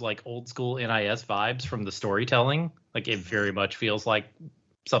getting those like old school NIS vibes from the storytelling. Like it very much feels like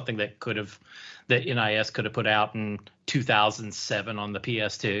something that NIS could have put out in 2007 on the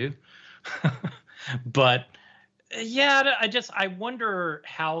PS2. But yeah, I wonder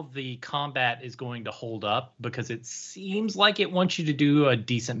how the combat is going to hold up, because it seems like it wants you to do a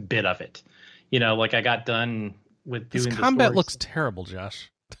decent bit of it. Like I got done with doing this combat looks terrible, Josh.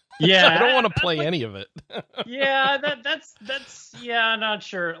 Yeah, I don't want to play any of it. Yeah, that's I'm not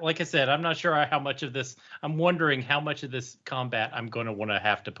sure. Like I said, I'm not sure how much of this. I'm wondering how much of this combat I'm going to want to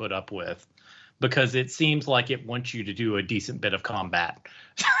have to put up with, because it seems like it wants you to do a decent bit of combat.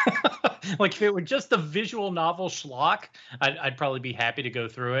 Like if it were just a visual novel schlock, I'd probably be happy to go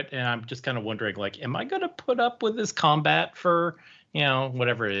through it. And I'm just kind of wondering, like, am I going to put up with this combat for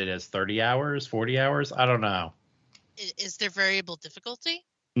whatever it is, 30 hours, 40 hours? I don't know. Is there variable difficulty?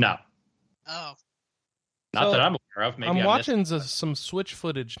 No. Oh. Not that I'm aware of. Maybe I'm watching some Switch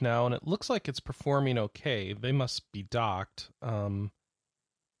footage now, and it looks like it's performing okay. They must be docked.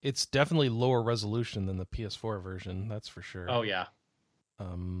 It's definitely lower resolution than the PS4 version, that's for sure. Oh, yeah.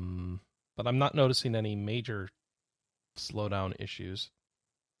 But I'm not noticing any major slowdown issues.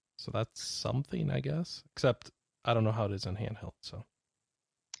 So that's something, I guess. Except I don't know how it is on handheld, so.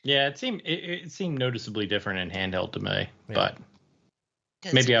 Yeah, it seemed noticeably different in handheld to me, but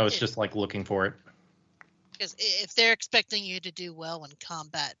maybe I was just like looking for it. Because if they're expecting you to do well in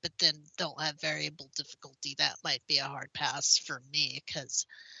combat, but then don't have variable difficulty, that might be a hard pass for me, because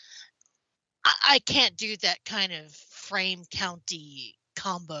I can't do that kind of frame county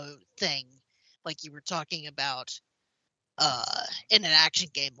combo thing like you were talking about in an action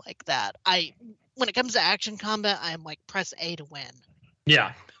game like that. When it comes to action combat, I'm like, press A to win.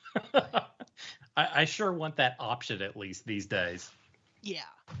 Yeah. I sure want that option at least these days. Yeah.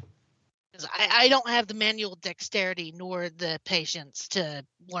 Because I don't have the manual dexterity nor the patience to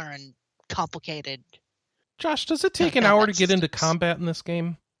learn complicated. Josh, does it take an hour to get into combat in this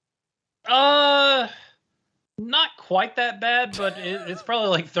game? Not quite that bad, but it's probably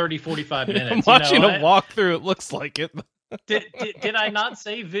like 30, 45 minutes. I'm watching a walkthrough. It looks like it. Did I not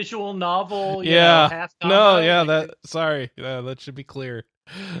say visual novel? Yeah. Half no. combo? Yeah. Sorry. That should be clear.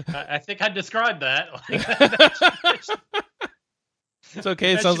 I think I described that. It's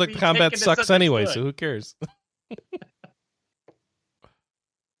okay. It sounds like the combat sucks anyway, so who cares?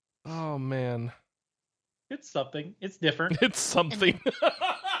 Oh man. It's something. It's different. It's something.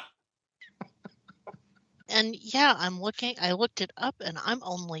 And yeah, I looked it up and I'm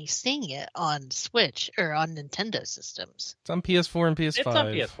only seeing it on Switch or on Nintendo systems. It's on PS4 and PS5. It's on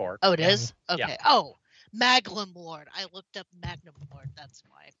PS4. Oh, it is? Okay. Yeah. Oh, Magnum Lord. I looked up Magnum Lord. That's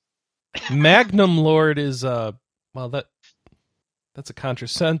why. Magnum Lord is that's a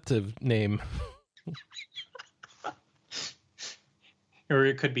contraceptive name. Or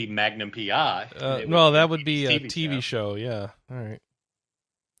it could be Magnum PI. No, that would be a TV show. Yeah. All right.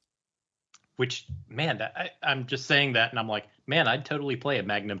 Which, man, I'm just saying that, and I'm like, man, I'd totally play a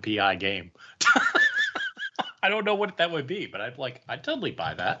Magnum PI game. I don't know what that would be, but I'd totally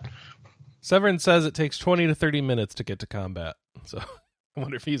buy that. Severin says it takes 20 to 30 minutes to get to combat. So I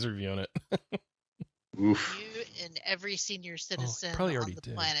wonder if he's reviewing it. Oof. You and every senior citizen probably on already the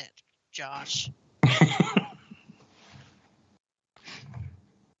did. planet, Josh.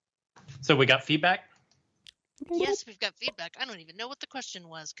 So we got feedback? Yes, we've got feedback. I don't even know what the question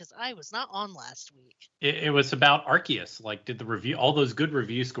was because I was not on last week. It was about Arceus. Like, did all those good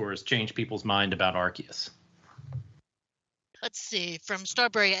review scores change people's mind about Arceus? Let's see. From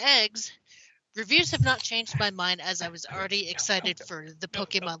Strawberry Eggs, reviews have not changed my mind as I was already excited for the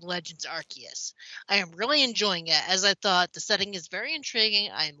Pokemon Legends Arceus. I am really enjoying it as I thought the setting is very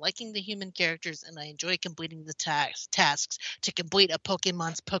intriguing. I am liking the human characters and I enjoy completing the tasks to complete a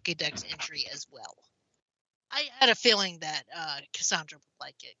Pokemon's Pokédex entry as well. I had a feeling that Cassandra would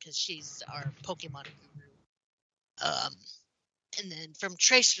like it because she's our Pokemon guru. And then from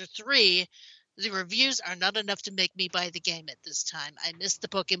Tracer 3, the reviews are not enough to make me buy the game at this time. I missed the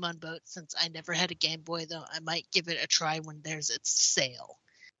Pokemon boat since I never had a Game Boy, though I might give it a try when there's its sale.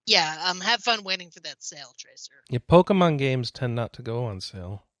 Yeah, have fun waiting for that sale, Tracer. Yeah, Pokemon games tend not to go on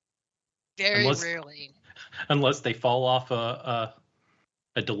sale. Very rarely. Unless they fall off a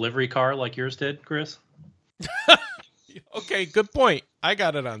delivery car like yours did, Chris. Okay, good point. I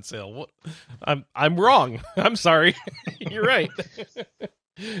got it on sale. I'm wrong. I'm sorry. You're right.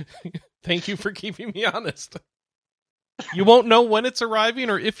 Thank you for keeping me honest. You won't know when it's arriving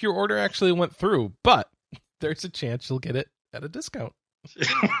or if your order actually went through, but there's a chance you'll get it at a discount.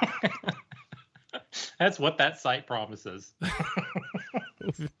 That's what that site promises.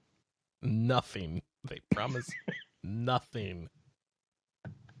 Nothing. They promise nothing.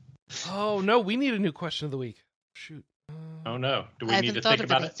 Oh, no, we need a new question of the week. Shoot. Oh, no. Do we need to think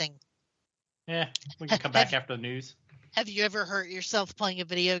about it? Yeah, we can come back after the news. Have you ever hurt yourself playing a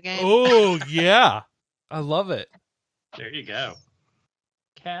video game? Oh, yeah. I love it. There you go.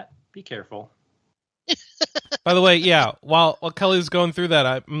 Cat, be careful. By the way, yeah, while Kelly's going through that,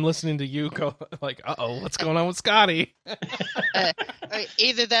 I'm listening to you go like, uh-oh, what's going on with Scotty?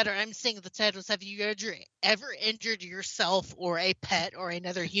 Either that or I'm seeing the titles. Have you ever injured yourself or a pet or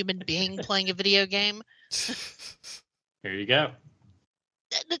another human being playing a video game? There you go.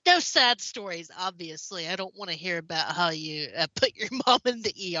 No sad stories, obviously. I don't want to hear about how you put your mom in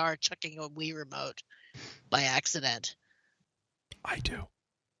the ER chucking a Wii remote by accident. I do.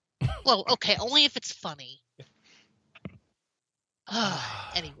 Well, okay, only if it's funny.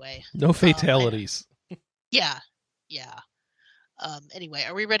 Anyway. No fatalities. Yeah. Anyway,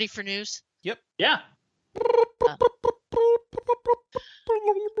 are we ready for news? Yep. Yeah.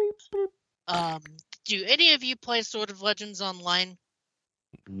 Do any of you play Sword of Legends online?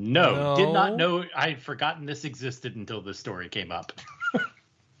 No, did not know. I'd forgotten this existed until this story came up.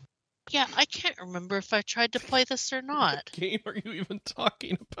 Yeah, I can't remember if I tried to play this or not. What game are you even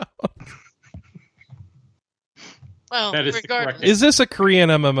talking about? Well, regardless. Is this a Korean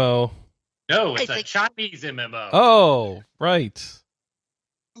MMO? No, it's a Chinese MMO. Oh, right.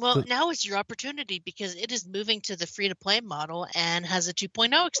 Well, now is your opportunity because it is moving to the free-to-play model and has a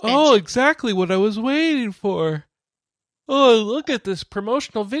 2.0 expansion. Oh, exactly what I was waiting for. Oh, look at this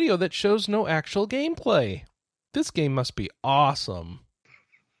promotional video that shows no actual gameplay. This game must be awesome.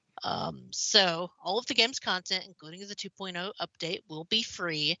 So all of the game's content, including the 2.0 update, will be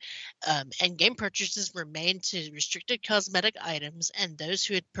free, and game purchases remain to restricted cosmetic items, and those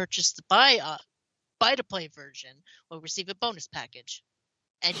who had purchased the buy-to-play version will receive a bonus package,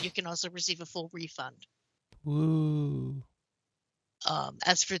 and you can also receive a full refund. Woo.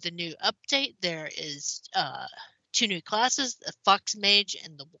 As for the new update, there is 2 new classes, the Fox Mage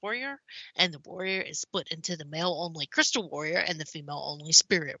and the Warrior. And the Warrior is split into the male-only Crystal Warrior and the female-only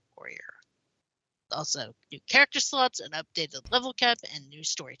Spirit Warrior. Also, new character slots, an updated level cap, and new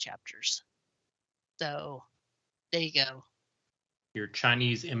story chapters. So, there you go. Your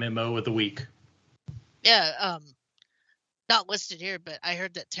Chinese MMO of the week. Yeah, not listed here, but I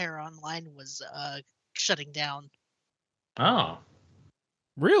heard that Taro Online was shutting down. Oh.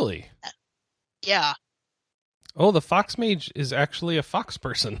 Really? Yeah. Oh, the Fox Mage is actually a fox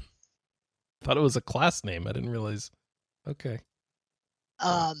person. Thought it was a class name. I didn't realize. Okay.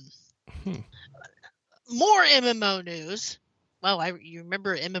 More MMO news. Well, you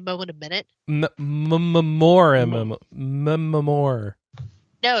remember MMO in a minute? More MMO. More.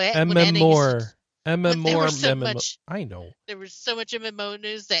 No, MMO. MMO. I know. There was so much MMO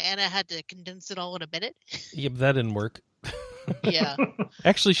news that Anna had to condense it all in a minute. Yeah, but that didn't work. Yeah.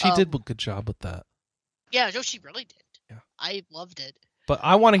 Actually, she did a good job with that. Yeah, no, she really did. Yeah. I loved it. But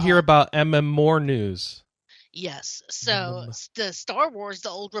I want to hear about MMO news. Yes. So the Star Wars: The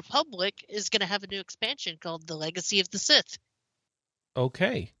Old Republic is going to have a new expansion called The Legacy of the Sith.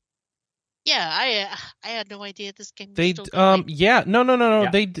 Okay. Yeah, I had no idea this game was still going. No.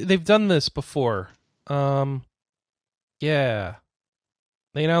 Yeah. They've done this before. Yeah.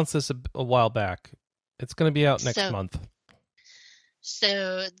 They announced this a while back. It's going to be out next month.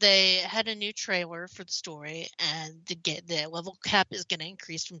 So they had a new trailer for the story, and the level cap is going to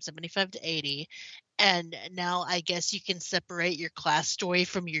increase from 75 to 80. And now I guess you can separate your class story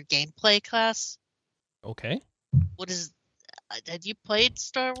from your gameplay class. Okay. What is? Have you played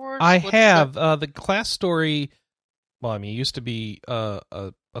Star Wars? I have. The class story. Well, I mean, it used to be a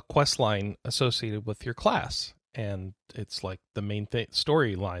quest line associated with your class, and it's like the main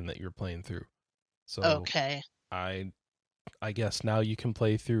storyline that you're playing through. So okay. I guess now you can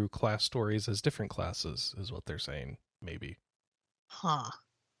play through class stories as different classes, is what they're saying, maybe. Huh.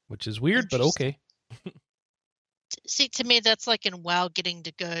 Which is weird, but okay. See, to me, that's like in WoW getting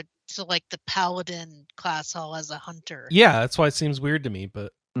to go to like the Paladin class hall as a hunter. Yeah, that's why it seems weird to me,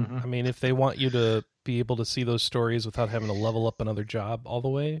 but I mean, if they want you to be able to see those stories without having to level up another job all the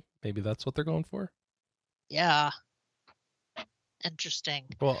way, maybe that's what they're going for. Yeah. Interesting.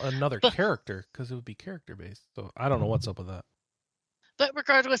 Well, another character, because it would be character-based, so I don't know what's up with that. But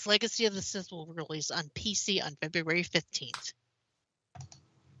regardless, Legacy of the Sith will release on PC on February 15th.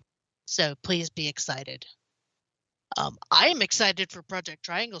 So please be excited. I am excited for Project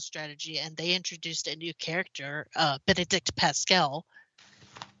Triangle Strategy, and they introduced a new character, Benedict Pascal.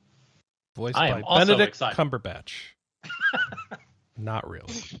 Voiced by Benedict Cumberbatch. Not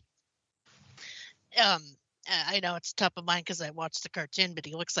really. I know it's top of mind because I watched the cartoon, but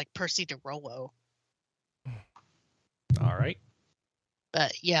he looks like Percy DeRollo. All right.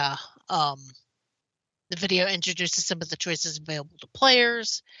 But yeah, the video introduces some of the choices available to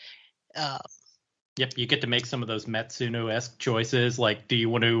players. Yep, you get to make some of those Matsuno-esque choices. Like, do you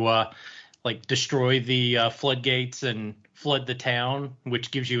want to destroy the floodgates and flood the town,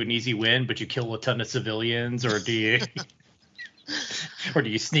 which gives you an easy win, but you kill a ton of civilians, or do you? Or do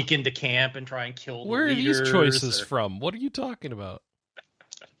you sneak into camp and try and kill the leaders? Where are these choices from? What are you talking about?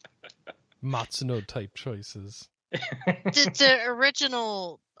 Matsuno type choices. The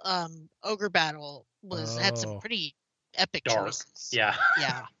original Ogre Battle had some pretty epic choices. Yeah.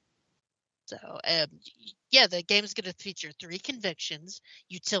 Yeah. So, the game's going to feature 3 convictions: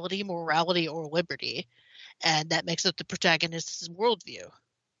 utility, morality, or liberty, and that makes up the protagonist's worldview.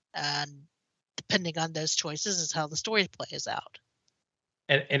 And depending on those choices is how the story plays out.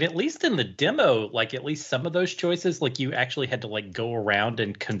 And at least in the demo, like at least some of those choices, like you actually had to like go around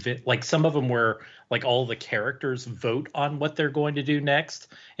and convince, like some of them were like all the characters vote on what they're going to do next.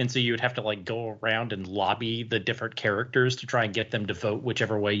 And so you would have to like go around and lobby the different characters to try and get them to vote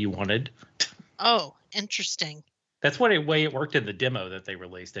whichever way you wanted. Oh, interesting. That's what way it worked in the demo that they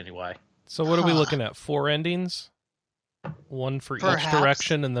released anyway. So what are we looking at? 4 endings? One for each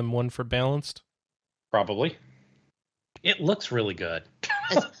direction and then one for balanced? Probably. It looks really good.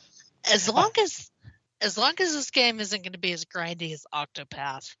 As long as this game isn't going to be as grindy as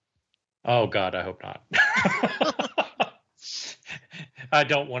Octopath. Oh God, I hope not. I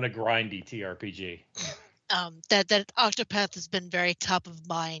don't want a grindy TRPG. That Octopath has been very top of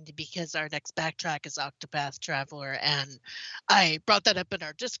mind because our next backtrack is Octopath Traveler, and I brought that up in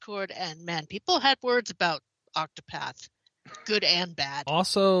our Discord, and man, people had words about Octopath, good and bad.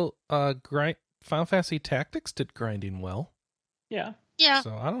 Also, Final Fantasy Tactics did grinding well. Yeah. Yeah.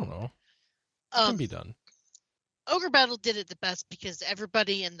 So I don't know. It can be done. Ogre Battle did it the best because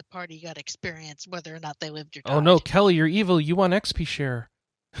everybody in the party got experience, whether or not they lived or died. Oh no, Kelly, you're evil. You want XP share.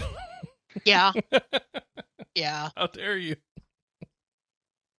 Yeah. Yeah. How dare you?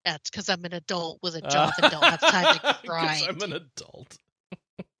 That's because I'm an adult with a job and don't have time to grind. Because I'm an adult.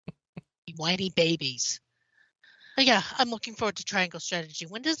 You whiny babies. But yeah, I'm looking forward to Triangle Strategy.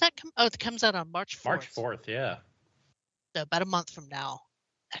 When does that come? Oh, it comes out on March 4th. March 4th, yeah. So about a month from now.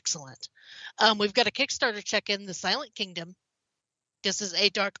 Excellent. We've got a Kickstarter check-in, The Silent Kingdom. This is a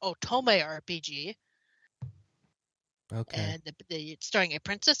dark otome RPG. Okay. And it's starring a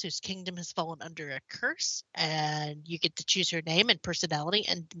princess whose kingdom has fallen under a curse, and you get to choose her name and personality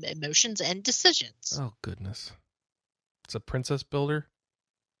and emotions and decisions. Oh, goodness. It's a princess builder?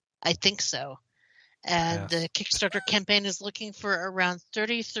 I think so. And Yes. the Kickstarter campaign is looking for around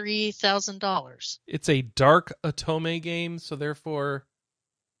 $33,000. It's a dark otome game, so therefore...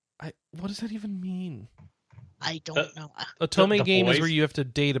 what does that even mean? I don't know. Otome game is where you have to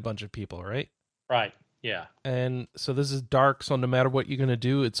date a bunch of people, right? Right, yeah. And so this is dark, so no matter what you're going to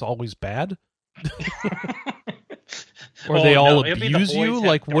do, it's always bad? Or they all abuse you?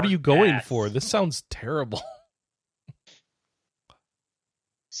 Like, what are you going for? This sounds terrible.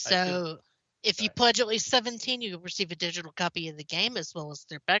 So, if you pledge at least 17, you will receive a digital copy of the game, as well as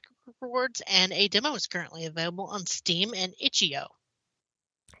their back rewards, and a demo is currently available on Steam and itch.io.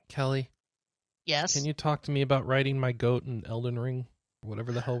 Kelly? Yes? Can you talk to me about riding my goat in Elden Ring?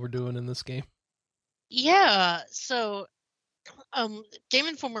 Whatever the hell we're doing in this game. Yeah, so Game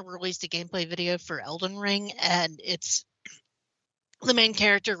Informer released a gameplay video for Elden Ring, and it's the main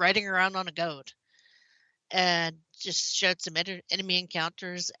character riding around on a goat, and just showed some enemy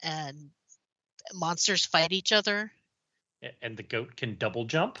encounters, and monsters fight each other. And the goat can double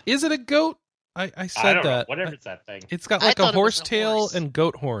jump? Is it a goat? I said I don't that. know. Whatever it's that thing. It's got like a horse tail and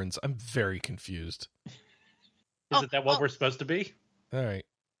goat horns. I'm very confused. Is it that what we're supposed to be? All right.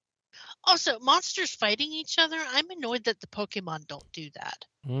 Also, monsters fighting each other, I'm annoyed that the Pokemon don't do that.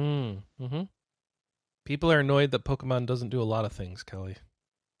 Mm-hmm. People are annoyed that Pokemon doesn't do a lot of things, Kelly.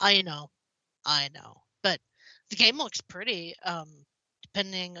 I know. But the game looks pretty.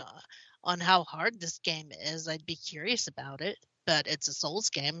 Depending on how hard this game is, I'd be curious about it. But it's a Souls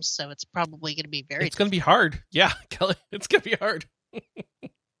game, so it's probably going to be very... It's going to be hard. Yeah, Kelly, it's going to be hard.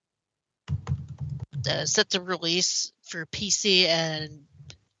 Set to release for PC and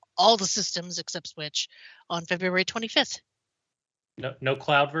all the systems except Switch on February 25th. No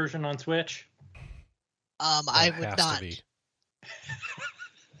cloud version on Switch? I would not.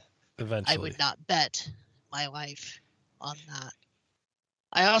 Eventually. I would not bet my life on that.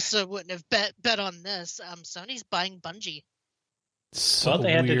 I also wouldn't have bet on this. Sony's buying Bungie. So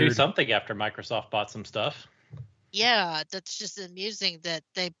they had weird. to do something after Microsoft bought some stuff. Yeah, that's just amusing that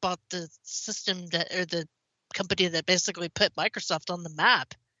they bought the system or the company that basically put Microsoft on the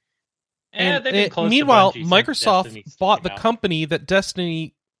map. And meanwhile, Microsoft bought the company that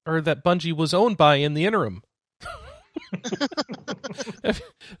that Bungie was owned by in the interim.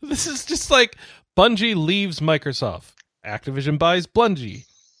 This is just like Bungie leaves Microsoft. Activision buys Bungie.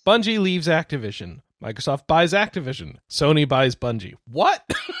 Bungie leaves Activision. Microsoft buys Activision. Sony buys Bungie. What?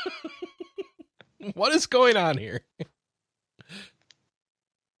 What is going on here?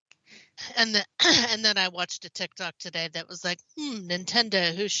 And then I watched a TikTok today that was like,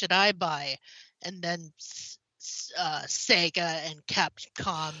 Nintendo, who should I buy? And then Sega and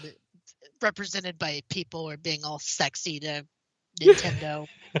Capcom, represented by people, are being all sexy to Nintendo.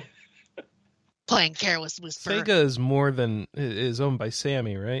 Playing Careless Whisper. Sega is owned by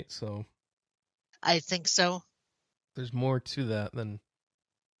Sammy, right? So I think so. There's more to that than...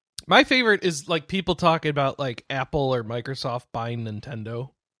 My favorite is like people talking about like Apple or Microsoft buying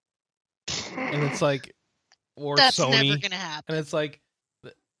Nintendo. And it's like, or that's Sony. Never gonna happen. And it's like,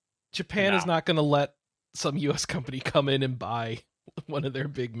 Japan is not going to let some U.S. company come in and buy one of their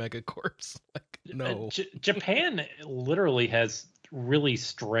big megacorps. Like, no. Japan literally has really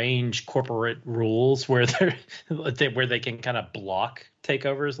strange corporate rules where they can kind of block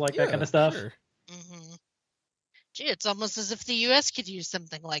takeovers like that kind of stuff. Sure. Mm-hmm. Gee, it's almost as if the U.S. could use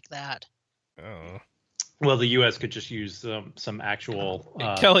something like that. Oh. Well, the U.S. could just use some actual...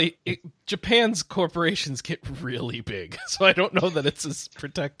 Kelly, Japan's corporations get really big, so I don't know that it's as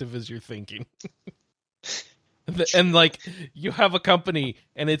protective as you're thinking. And, like, you have a company,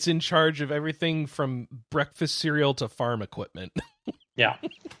 and it's in charge of everything from breakfast cereal to farm equipment. Yeah.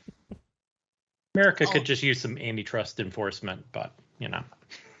 America could just use some antitrust enforcement, but, you know.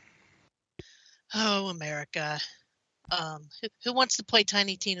 Oh, America. Who wants to play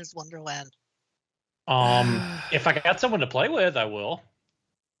Tiny Tina's Wonderland? If I got someone to play with, I will.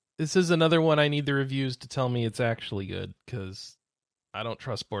 This is another one I need the reviews to tell me it's actually good, because I don't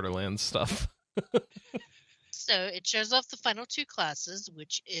trust Borderlands stuff. So it shows off the final two classes,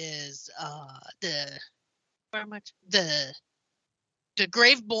 which is the Very much the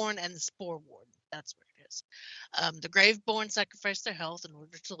Graveborn and the Spore Warden. That's what it is. The Graveborn sacrifice their health in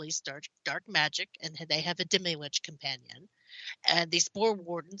order to release dark magic, and they have a demi-witch companion. And the Spore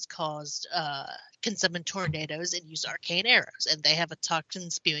Wardens can summon tornadoes and use arcane arrows, and they have a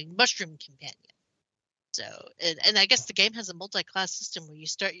toxin-spewing mushroom companion. So, and I guess the game has a multi-class system where you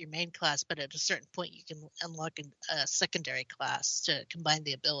start your main class, but at a certain point you can unlock a secondary class to combine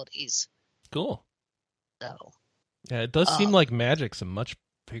the abilities. Cool. So, yeah, it does seem like magic's a much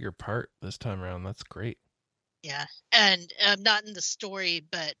bigger part this time around. That's great. Yeah, and not in the story,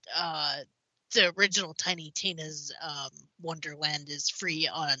 but the original Tiny Tina's Wonderland is free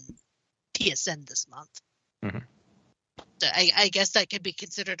on PSN this month. Mm-hmm. So I guess that could be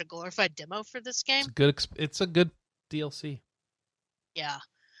considered a glorified demo for this game. It's a good DLC. Yeah.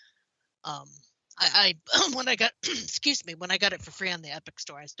 I when I got when I got it for free on the Epic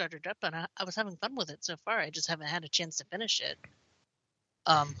Store, I started up and I was having fun with it so far. I just haven't had a chance to finish it.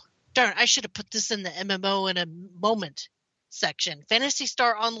 Darn, I should have put this in the MMO in a moment section. Phantasy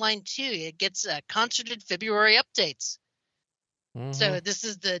Star Online 2, it gets concerted February updates. Mm-hmm. So this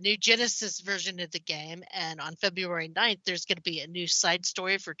is the new Genesis version of the game, and on February 9th, there's going to be a new side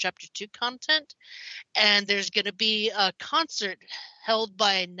story for Chapter 2 content, and there's going to be a concert held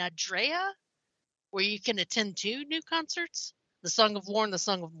by Nadrea, where you can attend 2 new concerts, the Song of War and the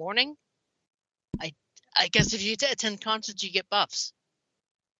Song of Mourning. I guess if you attend concerts, you get buffs.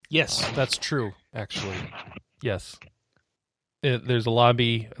 Yes, that's true, actually. Yes. There's a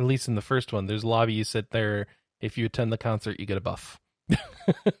lobby, at least in the first one, there's a lobby you sit there. If you attend the concert, you get a buff.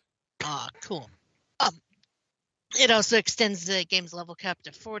 Cool. It also extends the game's level cap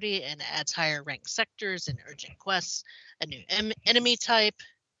to 40 and adds higher ranked sectors and urgent quests, a new enemy type,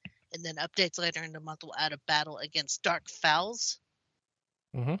 and then updates later in the month will add a battle against Dark Fowls.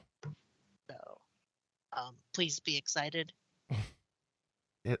 Mm-hmm. So, please be excited.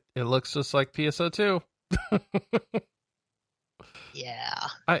 It looks just like PSO2. Yeah.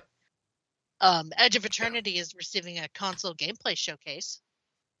 Edge of Eternity is receiving a console gameplay showcase.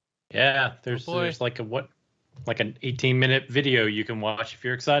 Yeah, there's like an 18-minute video you can watch if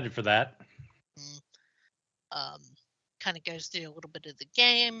you're excited for that. Kind of goes through a little bit of the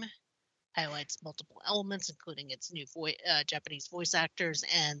game, highlights multiple elements, including its new Japanese voice actors,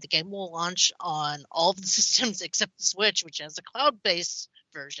 and the game will launch on all of the systems except the Switch, which has a cloud-based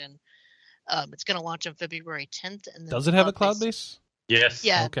version. It's going to launch on February 10th. And then does it have a cloud base? Yes.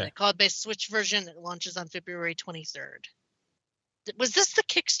 Yeah, okay. The cloud-based Switch version launches on February 23rd. Was this the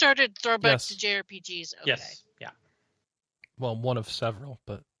Kickstarter throwback to JRPGs? Okay. Yes. Yeah. Well, one of several,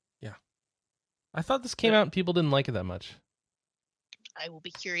 but yeah. I thought this came out and people didn't like it that much. I will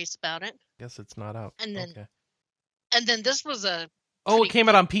be curious about it. Guess it's not out. And then, okay. And then this was a. Oh, it came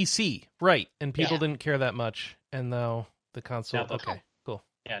out on PC, right? And people didn't care that much, and now the console. Okay, cool.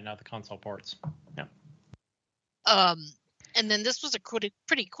 Yeah, now the console ports. Yeah. And then this was a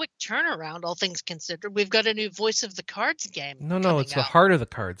pretty quick turnaround, all things considered. We've got a new Voice of the Cards game. No, it's the Heart of the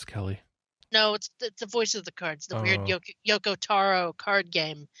Cards, Kelly. No, it's the Voice of the Cards, the weird Yoko Taro card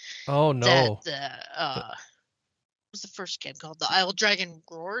game. Oh no! What was the first game called? The Isle Dragon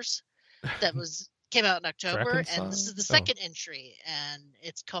Roars. That came out in October, and this is the second entry, and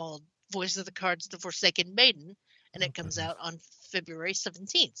it's called Voice of the Cards: The Forsaken Maiden, and it comes out on February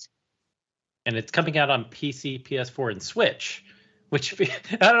 17th. And it's coming out on PC, PS4, and Switch, which,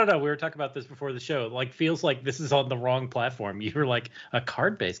 I don't know, we were talking about this before the show. Like, feels like this is on the wrong platform. You're like, a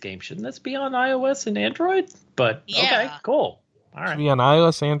card-based game. Shouldn't this be on iOS and Android? But, okay, cool. All right. Should be on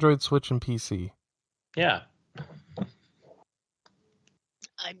iOS, Android, Switch, and PC. Yeah.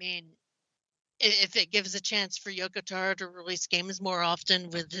 I mean, if it gives a chance for Yoko Taro to release games more often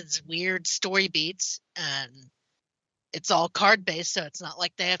with its weird story beats, and it's all card-based, so it's not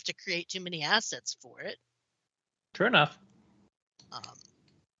like they have to create too many assets for it. True enough.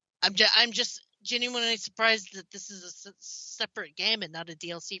 I'm just genuinely surprised that this is a separate game and not a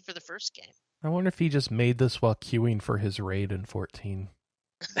DLC for the first game. I wonder if he just made this while queuing for his raid in 14.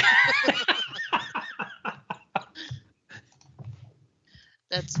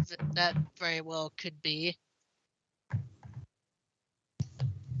 That very well could be.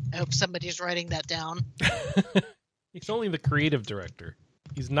 I hope somebody's writing that down. He's only the creative director.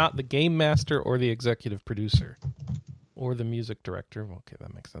 He's not the game master or the executive producer. Or the music director. Okay,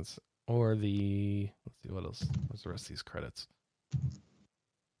 that makes sense. Or the... Let's see, what else? What's the rest of these credits?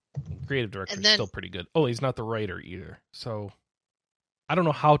 Creative director is still pretty good. Oh, he's not the writer either. So, I don't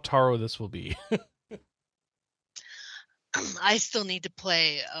know how Taro this will be. I still need to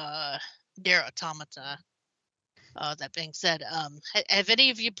play Nier Automata. That being said, have any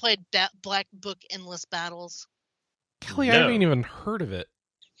of you played Black Book Endless Battles? Kelly, no. I haven't even heard of it.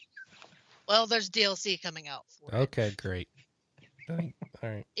 Well, there's DLC coming out for it. Okay, great. All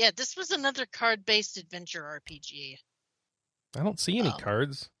right. Yeah, this was another card-based adventure RPG. I don't see any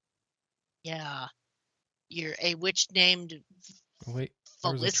cards. Yeah. You're a witch named Wait,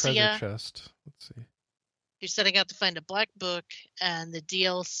 there's a treasure chest. Let's see. You're setting out to find a black book, and the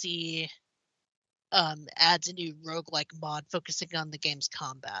DLC adds a new roguelike mod focusing on the game's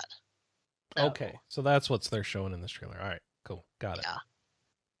combat. Okay, so that's what they're showing in this trailer. All right, cool. Got it. Yeah.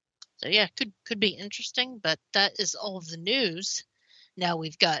 So yeah, could be interesting, but that is all of the news. Now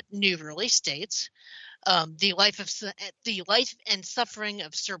we've got new release dates. The life and suffering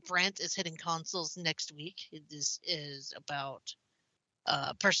of Sir Brant is hitting consoles next week. This is about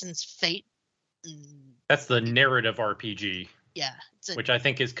a person's fate. That's the narrative RPG. Yeah, which I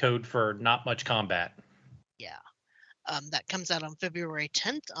think is code for not much combat. Yeah, that comes out on February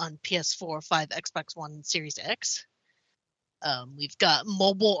 10th on PS4, 5, Xbox One, and Series X. We've got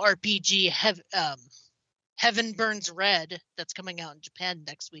mobile RPG Heaven Burns Red that's coming out in Japan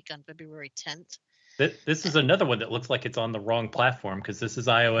next week on February 10th. This is another one that looks like it's on the wrong platform because this is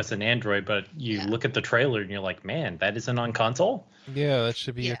iOS and Android, but you look at the trailer and you're like, man, that isn't on console? Yeah, that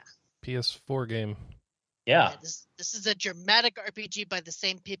should be a PS4 game. Yeah. This is a dramatic RPG by the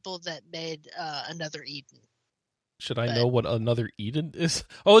same people that made Another Eden. Should I know what Another Eden is?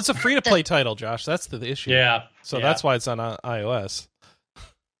 Oh, it's a free-to-play title, Josh. That's the issue. Yeah. So that's why it's on iOS.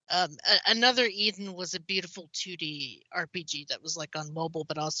 Another Eden was a beautiful 2D RPG that was like on mobile,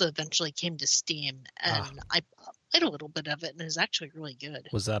 but also eventually came to Steam. And I played a little bit of it, and it was actually really good.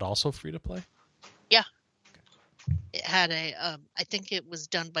 Was that also free-to-play? Yeah. It had I think it was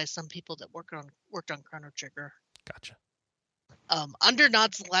done by some people that worked on Chrono Trigger. Gotcha.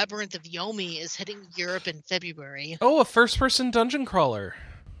 Undernaut's Labyrinth of Yomi is hitting Europe in February. Oh, a first-person dungeon crawler.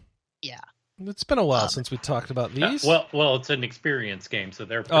 Yeah. It's been a while since we talked about these. Well, it's an experience game, so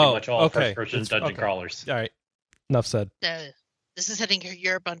they're pretty much all first-person dungeon crawlers. All right. Enough said. This is hitting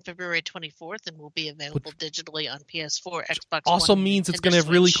Europe on February 24th and will be available digitally on PS4, Xbox also One, means it's going to have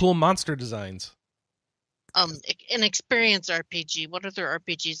really cool monster designs. An experience RPG. What other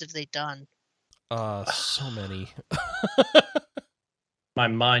RPGs have they done? So many. My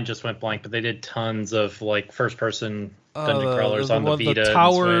mind just went blank, but they did tons of like first-person dungeon crawlers on the Vita, the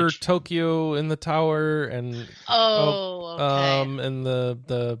tower, and Switch. Tokyo in the tower, and okay. and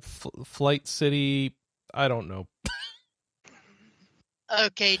the Flight City. I don't know.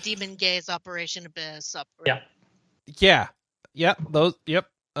 Okay, Demon Gaze, Operation Abyss. Yeah. Those. Yep.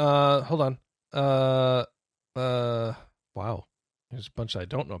 Hold on. Wow. There's a bunch I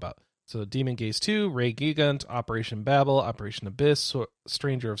don't know about. So Demon Gaze 2, Ray Gigant, Operation Babel, Operation Abyss,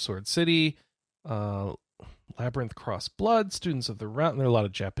 Stranger of Sword City, Labyrinth Cross Blood, Students of the Round. There are a lot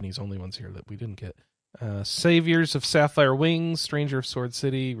of Japanese only ones here that we didn't get. Saviors of Sapphire Wings, Stranger of Sword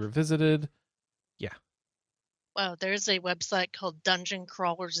City, Revisited. Yeah. Wow, there's a website called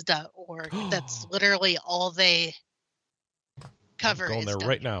dungeoncrawlers.org. That's literally all they cover. I'm going there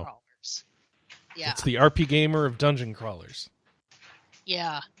right now. Crawlers. Yeah. It's the RP Gamer of dungeon crawlers.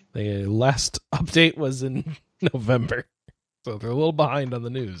 Yeah. The last update was in November, so they're a little behind on the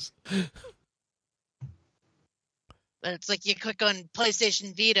news. But it's like you click on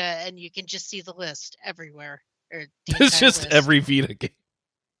PlayStation Vita and you can just see the list everywhere. It's just list. Every Vita game.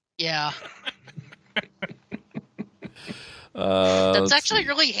 Yeah. That's actually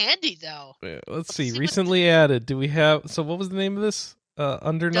really handy, though. Yeah, let's see. Recently added. Do we have... So what was the name of this?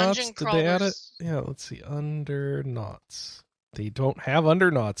 Undernauts? Did they add it? Yeah, let's see. Undernauts. They don't have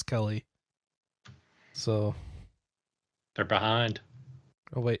Undernauts, Kelly. So... They're behind.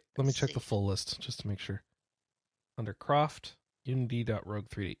 Oh, wait. Let me check the full list just to make sure. Under Croft,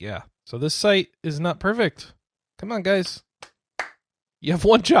 Unity.rogue3D. Yeah. So this site is not perfect. Come on, guys. You have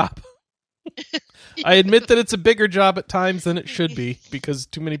one job. I admit that it's a bigger job at times than it should be because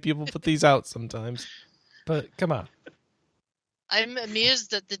too many people put these out sometimes. But come on. I'm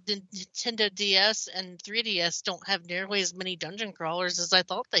amused that the Nintendo DS and 3DS don't have nearly as many dungeon crawlers as I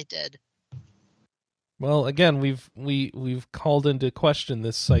thought they did. Well, again, we've called into question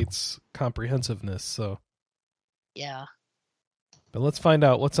this site's comprehensiveness, so yeah. But let's find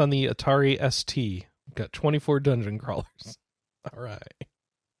out what's on the Atari ST. We've got 24 dungeon crawlers. All right.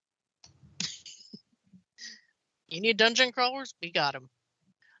 You need dungeon crawlers? We got them.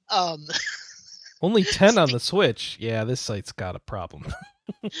 Only 10 on the Switch. Yeah, this site's got a problem.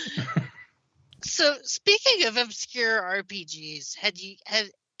 So, speaking of obscure RPGs, have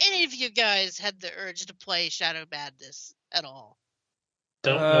any of you guys had the urge to play Shadow Madness at all?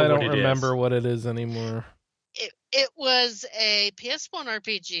 I don't remember what it is anymore. It was a PS1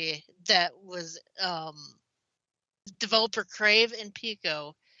 RPG that was developer Crave and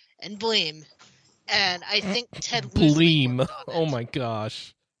Pico and Bleem, and I think Ted Woosley Bleem. worked on it. Oh my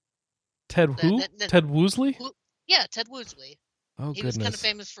gosh. Ted who? Ted Woosley? Yeah, Ted Woosley. Oh, he goodness. was kind of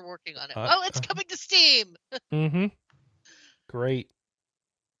famous for working on it. Oh, it's coming to Steam! Mm-hmm. Great.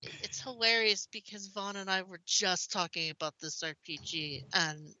 It's hilarious because Vaughn and I were just talking about this RPG,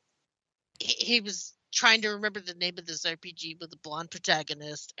 and he was trying to remember the name of this RPG with a blonde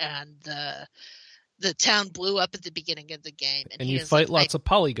protagonist, and the town blew up at the beginning of the game. And you fight lots of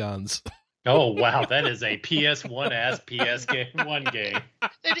polygons. Oh, wow. That is a PS1-ass PS1 game.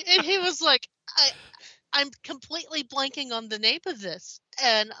 And he was like, I'm completely blanking on the name of this.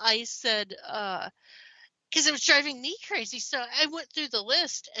 And I said, because it was driving me crazy. So I went through the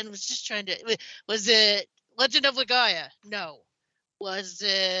list and was just trying to, was it Legend of Legaia? No. Was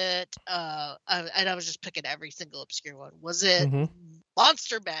it, and I was just picking every single obscure one. Was it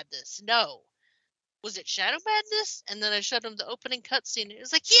Monster Madness? No. Was it Shadow Madness? And then I showed him the opening cutscene. And it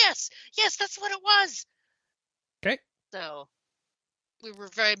was like, yes, that's what it was. Okay. So we were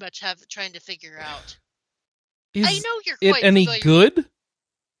very much trying to figure out. Is I know you're quite any good?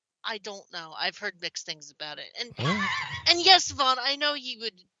 I don't know. I've heard mixed things about it. And yes, Vaughn, I know you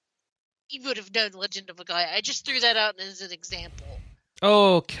would have known Legend of Legaia. I just threw that out as an example.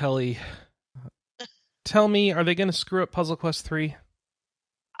 Oh, Kelly. Tell me, are they going to screw up Puzzle Quest 3?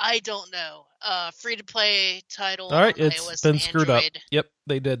 I don't know. Free-to-play title. All right, on it's iOS been and screwed Android. up. Yep,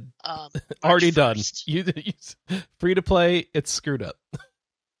 they did. Already done. Free-to-play, it's screwed up.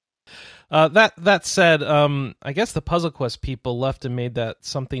 That said, I guess the Puzzle Quest people left and made that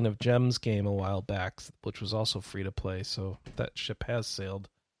Something of Gems game a while back, which was also free-to-play, so that ship has sailed.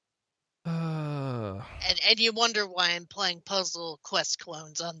 And you wonder why I'm playing Puzzle Quest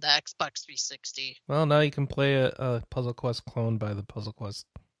clones on the Xbox 360. Well, now you can play a Puzzle Quest clone by the Puzzle Quest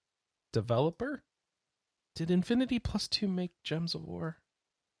developer. Did Infinity Plus 2 make Gems of War?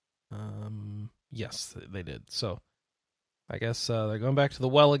 Yes, they did. So I guess they're going back to the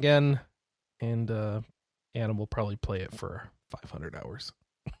well again, and Anna will probably play it for 500 hours.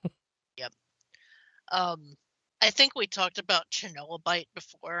 Yep. I think we talked about Chernobyl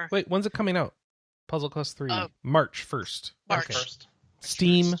before. Wait, when's it coming out? Puzzle Quest 3, March 1st. March Okay. 1st.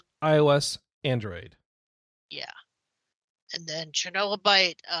 Steam, iOS, Android. Yeah. And then Chernobyl,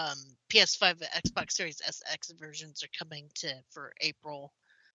 PS5 and Xbox Series SX versions are coming for April.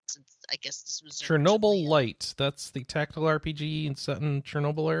 Since I guess this was Chernobyl Light. That's the tactical RPG set in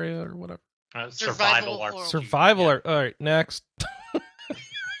Chernobyl area or whatever. Survival RPG. Survival. Yeah. All right, next.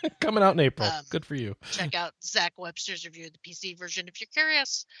 Coming out in April. Good for you. Check out Zach Webster's review of the PC version if you're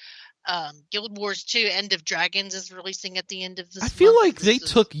curious. Guild Wars 2 End of Dragons is releasing at the end of this month. I feel like they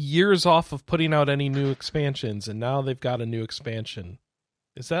took years off of putting out any new expansions, and now they've got a new expansion.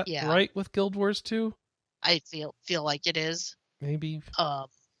 Is that right with Guild Wars 2? I feel like it is. Maybe.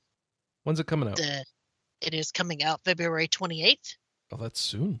 When's it coming out? It is coming out February 28th. Oh, that's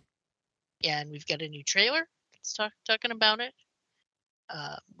soon. Yeah, and we've got a new trailer that's talking about it.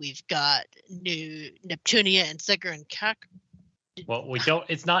 We've got new Neptunia and Sega and Kak. Well, we don't.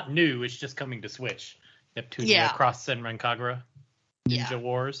 It's not new. It's just coming to Switch. Neptunia Cross Senran Kagura. Ninja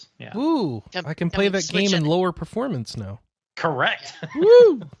Wars. Yeah. Woo! I can play that game in lower performance now. Correct. Yeah.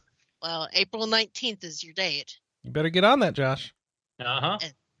 Woo! Well, April 19th is your date. You better get on that, Josh. Uh-huh.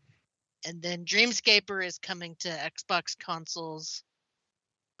 And then Dreamscaper is coming to Xbox consoles.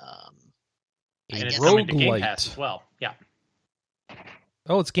 And it's coming to Game Pass as well. Yeah.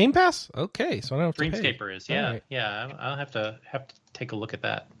 Oh, it's Game Pass? Okay, so I don't have to pay. Dreamscaper is, yeah. Right. Yeah, I'll have to take a look at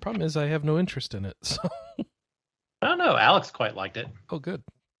that. Problem is I have no interest in it, so... I don't know. Alex quite liked it. Oh, good.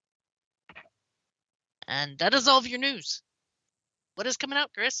 And that is all of your news. What is coming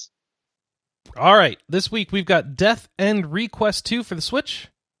out, Chris? All right. This week we've got Death End Request 2 for the Switch,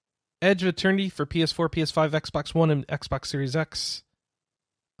 Edge of Eternity for PS4, PS5, Xbox One, and Xbox Series X,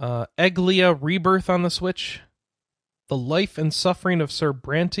 Egglia Rebirth on the Switch, The Life and Suffering of Sir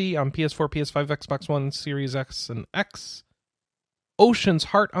Branty on PS4, PS5, Xbox One, Series X, and X, Ocean's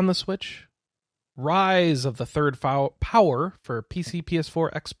Heart on the Switch, Rise of the Third Power for PC,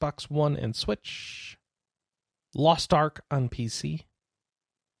 PS4, Xbox One, and Switch, Lost Ark on PC,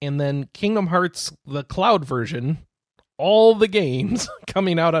 and then Kingdom Hearts, the cloud version, all the games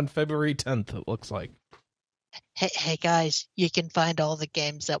coming out on February 10th, it looks like. Hey guys, you can find all the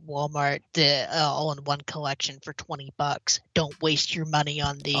games at Walmart, the all-in-one collection for $20. Don't waste your money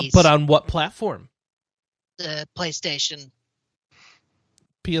on these. But on what platform? The PlayStation.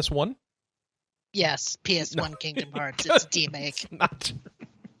 PS1? Yes, PS1 Kingdom Hearts. It's a remake. Not...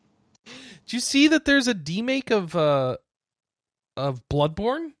 Did you see that there's a demake of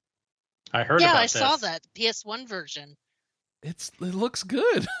Bloodborne? I heard yeah, about I this. saw that PS1 version. It looks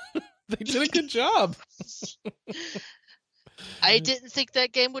good. They did a good job. I didn't think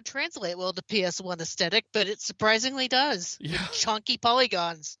that game would translate well to PS1 aesthetic, but it surprisingly does. Yeah. With chunky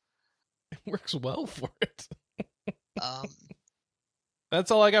polygons. It works well for it. That's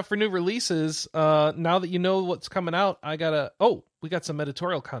all I got for new releases. Now that you know what's coming out, we got some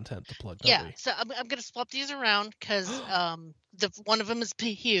editorial content to plug, don't we? So I'm going to swap these around because one of them is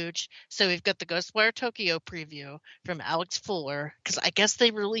huge. So we've got the Ghostwire Tokyo preview from Alex Fuller, because I guess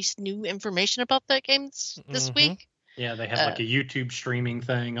they released new information about that game this week. Yeah, they had like a YouTube streaming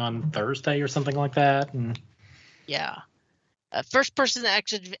thing on Thursday or something like that. And yeah. First-person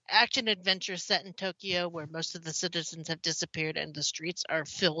action adventure set in Tokyo, where most of the citizens have disappeared and the streets are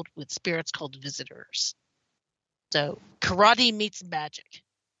filled with spirits called visitors. So, karate meets magic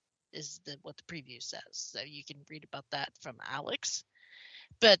is what the preview says. So you can read about that from Alex.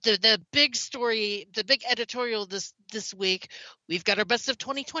 But the big story, the big editorial this week, we've got our Best of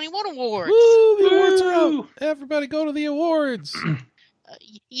 2021 awards. Woo! The awards are out. Everybody go to the awards.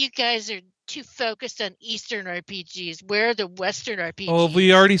 You guys are too focused on Eastern RPGs. Where are the Western RPGs? Oh, have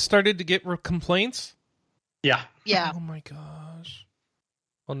we already started to get complaints? Yeah. Yeah. Oh my gosh.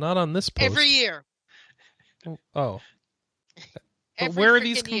 Well, not on this post. Every year. Oh. But where are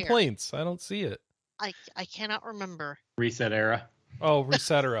these complaints? I don't see it. I cannot remember. Reset era. Oh,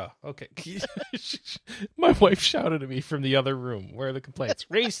 Resetera. Okay. My wife shouted at me from the other room. Where are the complaints?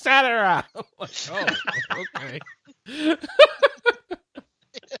 Resetera! I'm like, oh, okay.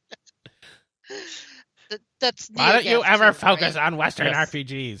 Why don't you ever focus on Western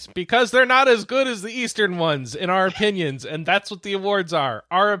RPGs? Because they're not as good as the Eastern ones, in our opinions, and that's what the awards are.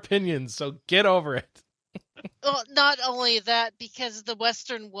 Our opinions, so get over it. Well, not only that, because the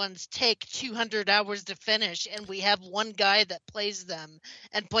Western ones take 200 hours to finish, and we have one guy that plays them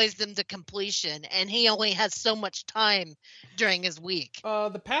to completion, and he only has so much time during his week.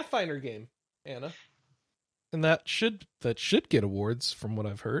 The Pathfinder game, Anna. And that should get awards from what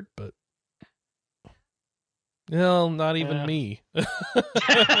I've heard, but no, not even me.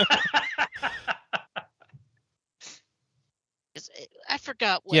 I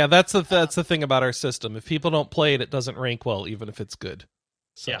forgot. That's the thing about our system. If people don't play it, it doesn't rank well, even if it's good.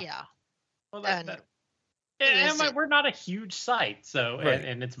 So. Yeah. Well, we're not a huge site, so right.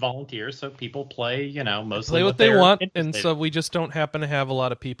 and it's volunteers, so people play, mostly play what they want, and so we just don't happen to have a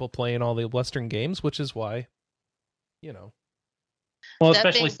lot of people playing all the Western games, which is why, Well,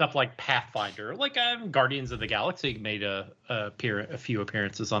 especially stuff like Pathfinder, like Guardians of the Galaxy made a few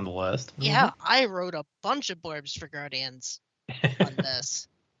appearances on the list. Yeah, I wrote a bunch of blurbs for Guardians on this.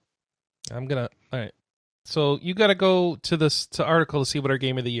 All right. So you got to go to this article to see what our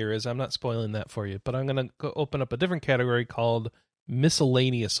game of the year is. I'm not spoiling that for you, but I'm going to go open up a different category called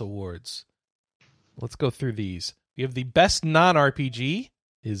Miscellaneous Awards. Let's go through these. We have the best non-RPG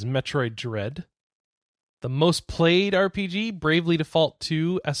is Metroid Dread. The most played RPG, Bravely Default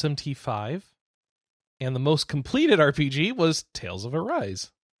 2 SMT5. And the most completed RPG was Tales of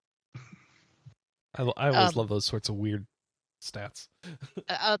Arise. I always love those sorts of weird stats.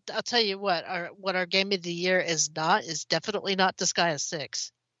 I'll tell you what our game of the year is definitely not Disgaea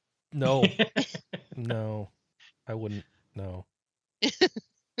 6. No. No. I wouldn't. No.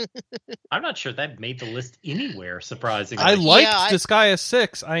 I'm not sure that made the list anywhere, surprisingly. I liked Disgaea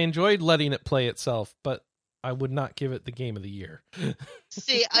 6. I enjoyed letting it play itself, but I would not give it the game of the year.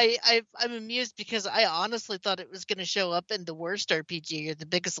 See, I'm amused because I honestly thought it was going to show up in the worst RPG or the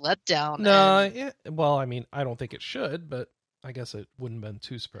biggest letdown. No, well, I mean, I don't think it should, but I guess it wouldn't have been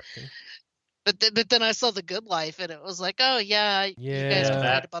too surprising. But then I saw The Good Life, and it was like, oh yeah, you guys were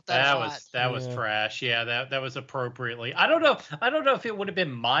right about that. That was trash. Yeah, that was appropriately. I don't know if it would have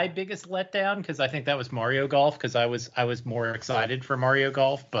been my biggest letdown, because I think that was Mario Golf, because I was more excited for Mario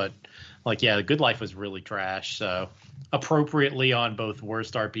Golf, but The Good Life was really trash. So appropriately on both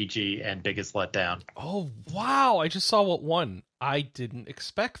worst RPG and biggest letdown. Oh wow! I just saw what won. I didn't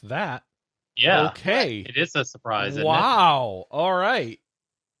expect that. Yeah. Okay. It is a surprise. Wow. All right.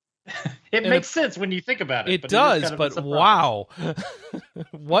 It makes sense when you think about it. It does, but wow.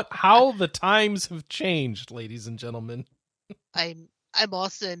 How the times have changed, ladies and gentlemen. I'm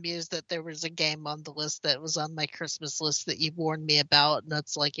also amused that there was a game on the list that was on my Christmas list that you warned me about, and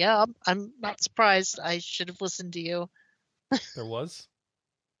that's like, yeah, I'm not surprised. I should have listened to you. There was?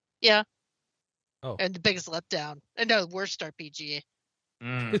 Yeah. Oh. And the biggest letdown. No, worst RPG.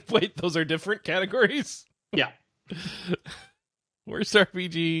 Wait, those are different categories? Yeah. Worst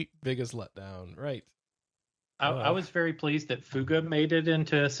RPG, biggest letdown. Right. I was very pleased that Fuga made it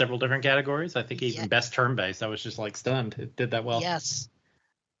into several different categories. I think even best turn-based. I was just like stunned. It did that well. Yes.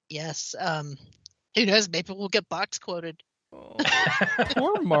 Who knows? Maybe we'll get box quoted. Oh,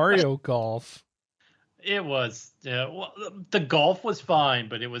 poor Mario Golf. It was. Well, the golf was fine,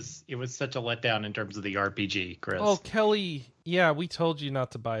 but it was such a letdown in terms of the RPG, Chris. Oh, Kelly. Yeah, we told you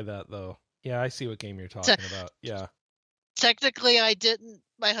not to buy that, though. Yeah, I see what game you're talking about. Yeah. Technically, I didn't.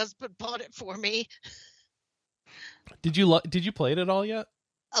 My husband bought it for me. Did you play it at all yet?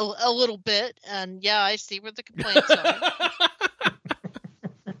 A little bit, and yeah, I see where the complaints are.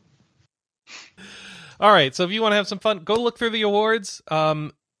 All right, so if you want to have some fun, go look through the awards.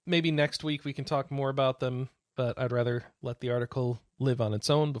 Maybe next week we can talk more about them, but I'd rather let the article live on its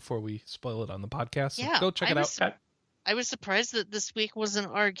own before we spoil it on the podcast. So go check it out. I was surprised that this week wasn't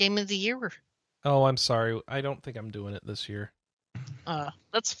our game of the year. Oh, I'm sorry. I don't think I'm doing it this year.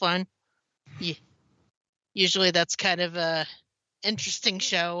 That's fine. Yeah. Usually that's kind of a interesting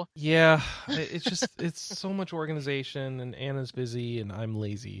show. Yeah, it's so much organization, and Anna's busy and I'm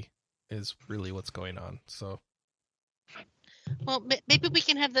lazy is really what's going on. So, well, maybe we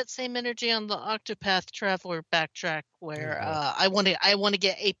can have that same energy on the Octopath Traveler backtrack, where I want to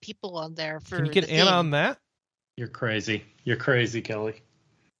get 8 people on there for. Can you get Anna on that? You're crazy. You're crazy, Kelly.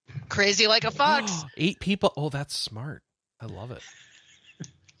 Crazy like a fox. 8 people. Oh, that's smart. I love it.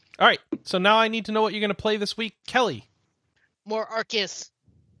 All right, so now I need to know what you're going to play this week, Kelly. More Arceus.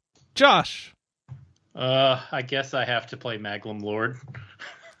 Josh. I guess I have to play Maglum Lord.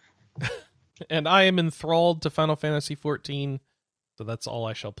 And I am enthralled to Final Fantasy XIV, so that's all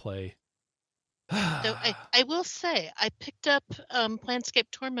I shall play. So I will say, I picked up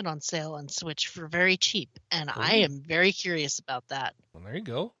Planescape Torment on sale on Switch for very cheap, and I am very curious about that. Well, there you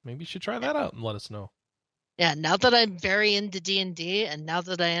go. Maybe you should try that out and let us know. Yeah, now that I'm very into D&D, and now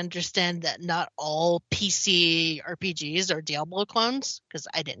that I understand that not all PC RPGs are Diablo clones, because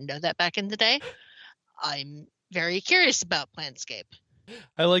I didn't know that back in the day, I'm very curious about Planescape.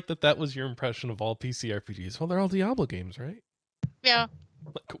 I like that was your impression of all PC RPGs. Well, they're all Diablo games, right? Yeah.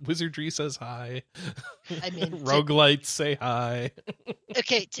 Like Wizardry says hi. I mean, roguelites say hi.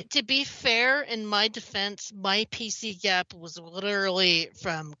 Okay, to be fair, in my defense, my PC gap was literally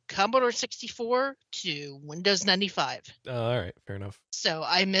from Commodore 64 to Windows 95. All right, fair enough. So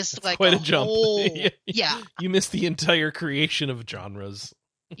I missed That's like quite a jump. Yeah. You missed the entire creation of genres.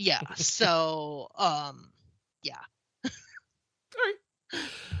 Yeah. So, yeah. All right.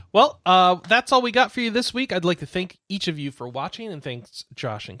 Well, that's all we got for you this week. I'd like to thank each of you for watching, and thanks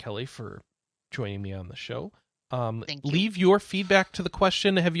Josh and Kelly for joining me on the show. Leave your feedback to the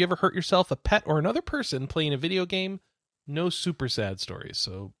question, have you ever hurt yourself, a pet, or another person playing a video game? No super sad stories.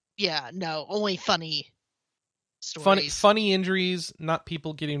 So yeah, no, only funny stories. Funny injuries, not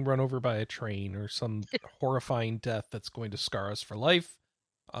people getting run over by a train or some horrifying death that's going to scar us for life.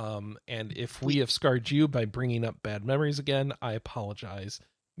 And if we have scarred you by bringing up bad memories again, I apologize.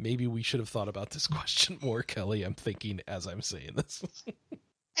 Maybe we should have thought about this question more, Kelly. I'm thinking as I'm saying this.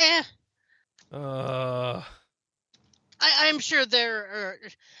 I'm sure there are.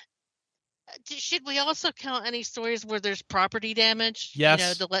 Should we also count any stories where there's property damage? Yes. You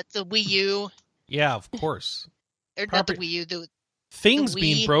know, to let the Wii U. Yeah, of course. Or not the Wii U. Things the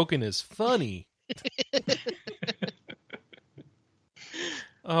being broken is funny.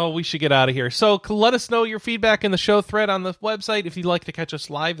 Oh, we should get out of here. So let us know your feedback in the show thread on the website. If you'd like to catch us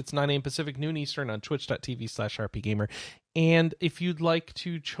live, it's 9 a.m. Pacific, noon Eastern on twitch.tv/rpgamer. And if you'd like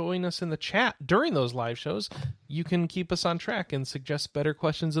to join us in the chat during those live shows, you can keep us on track and suggest better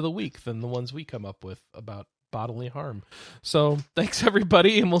questions of the week than the ones we come up with about bodily harm. So thanks,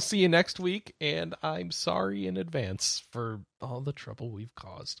 everybody, and we'll see you next week. And I'm sorry in advance for all the trouble we've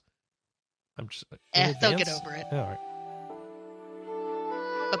caused. I'm just they'll get over it. All right.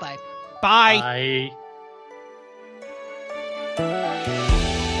 Bye-bye. Bye. Bye.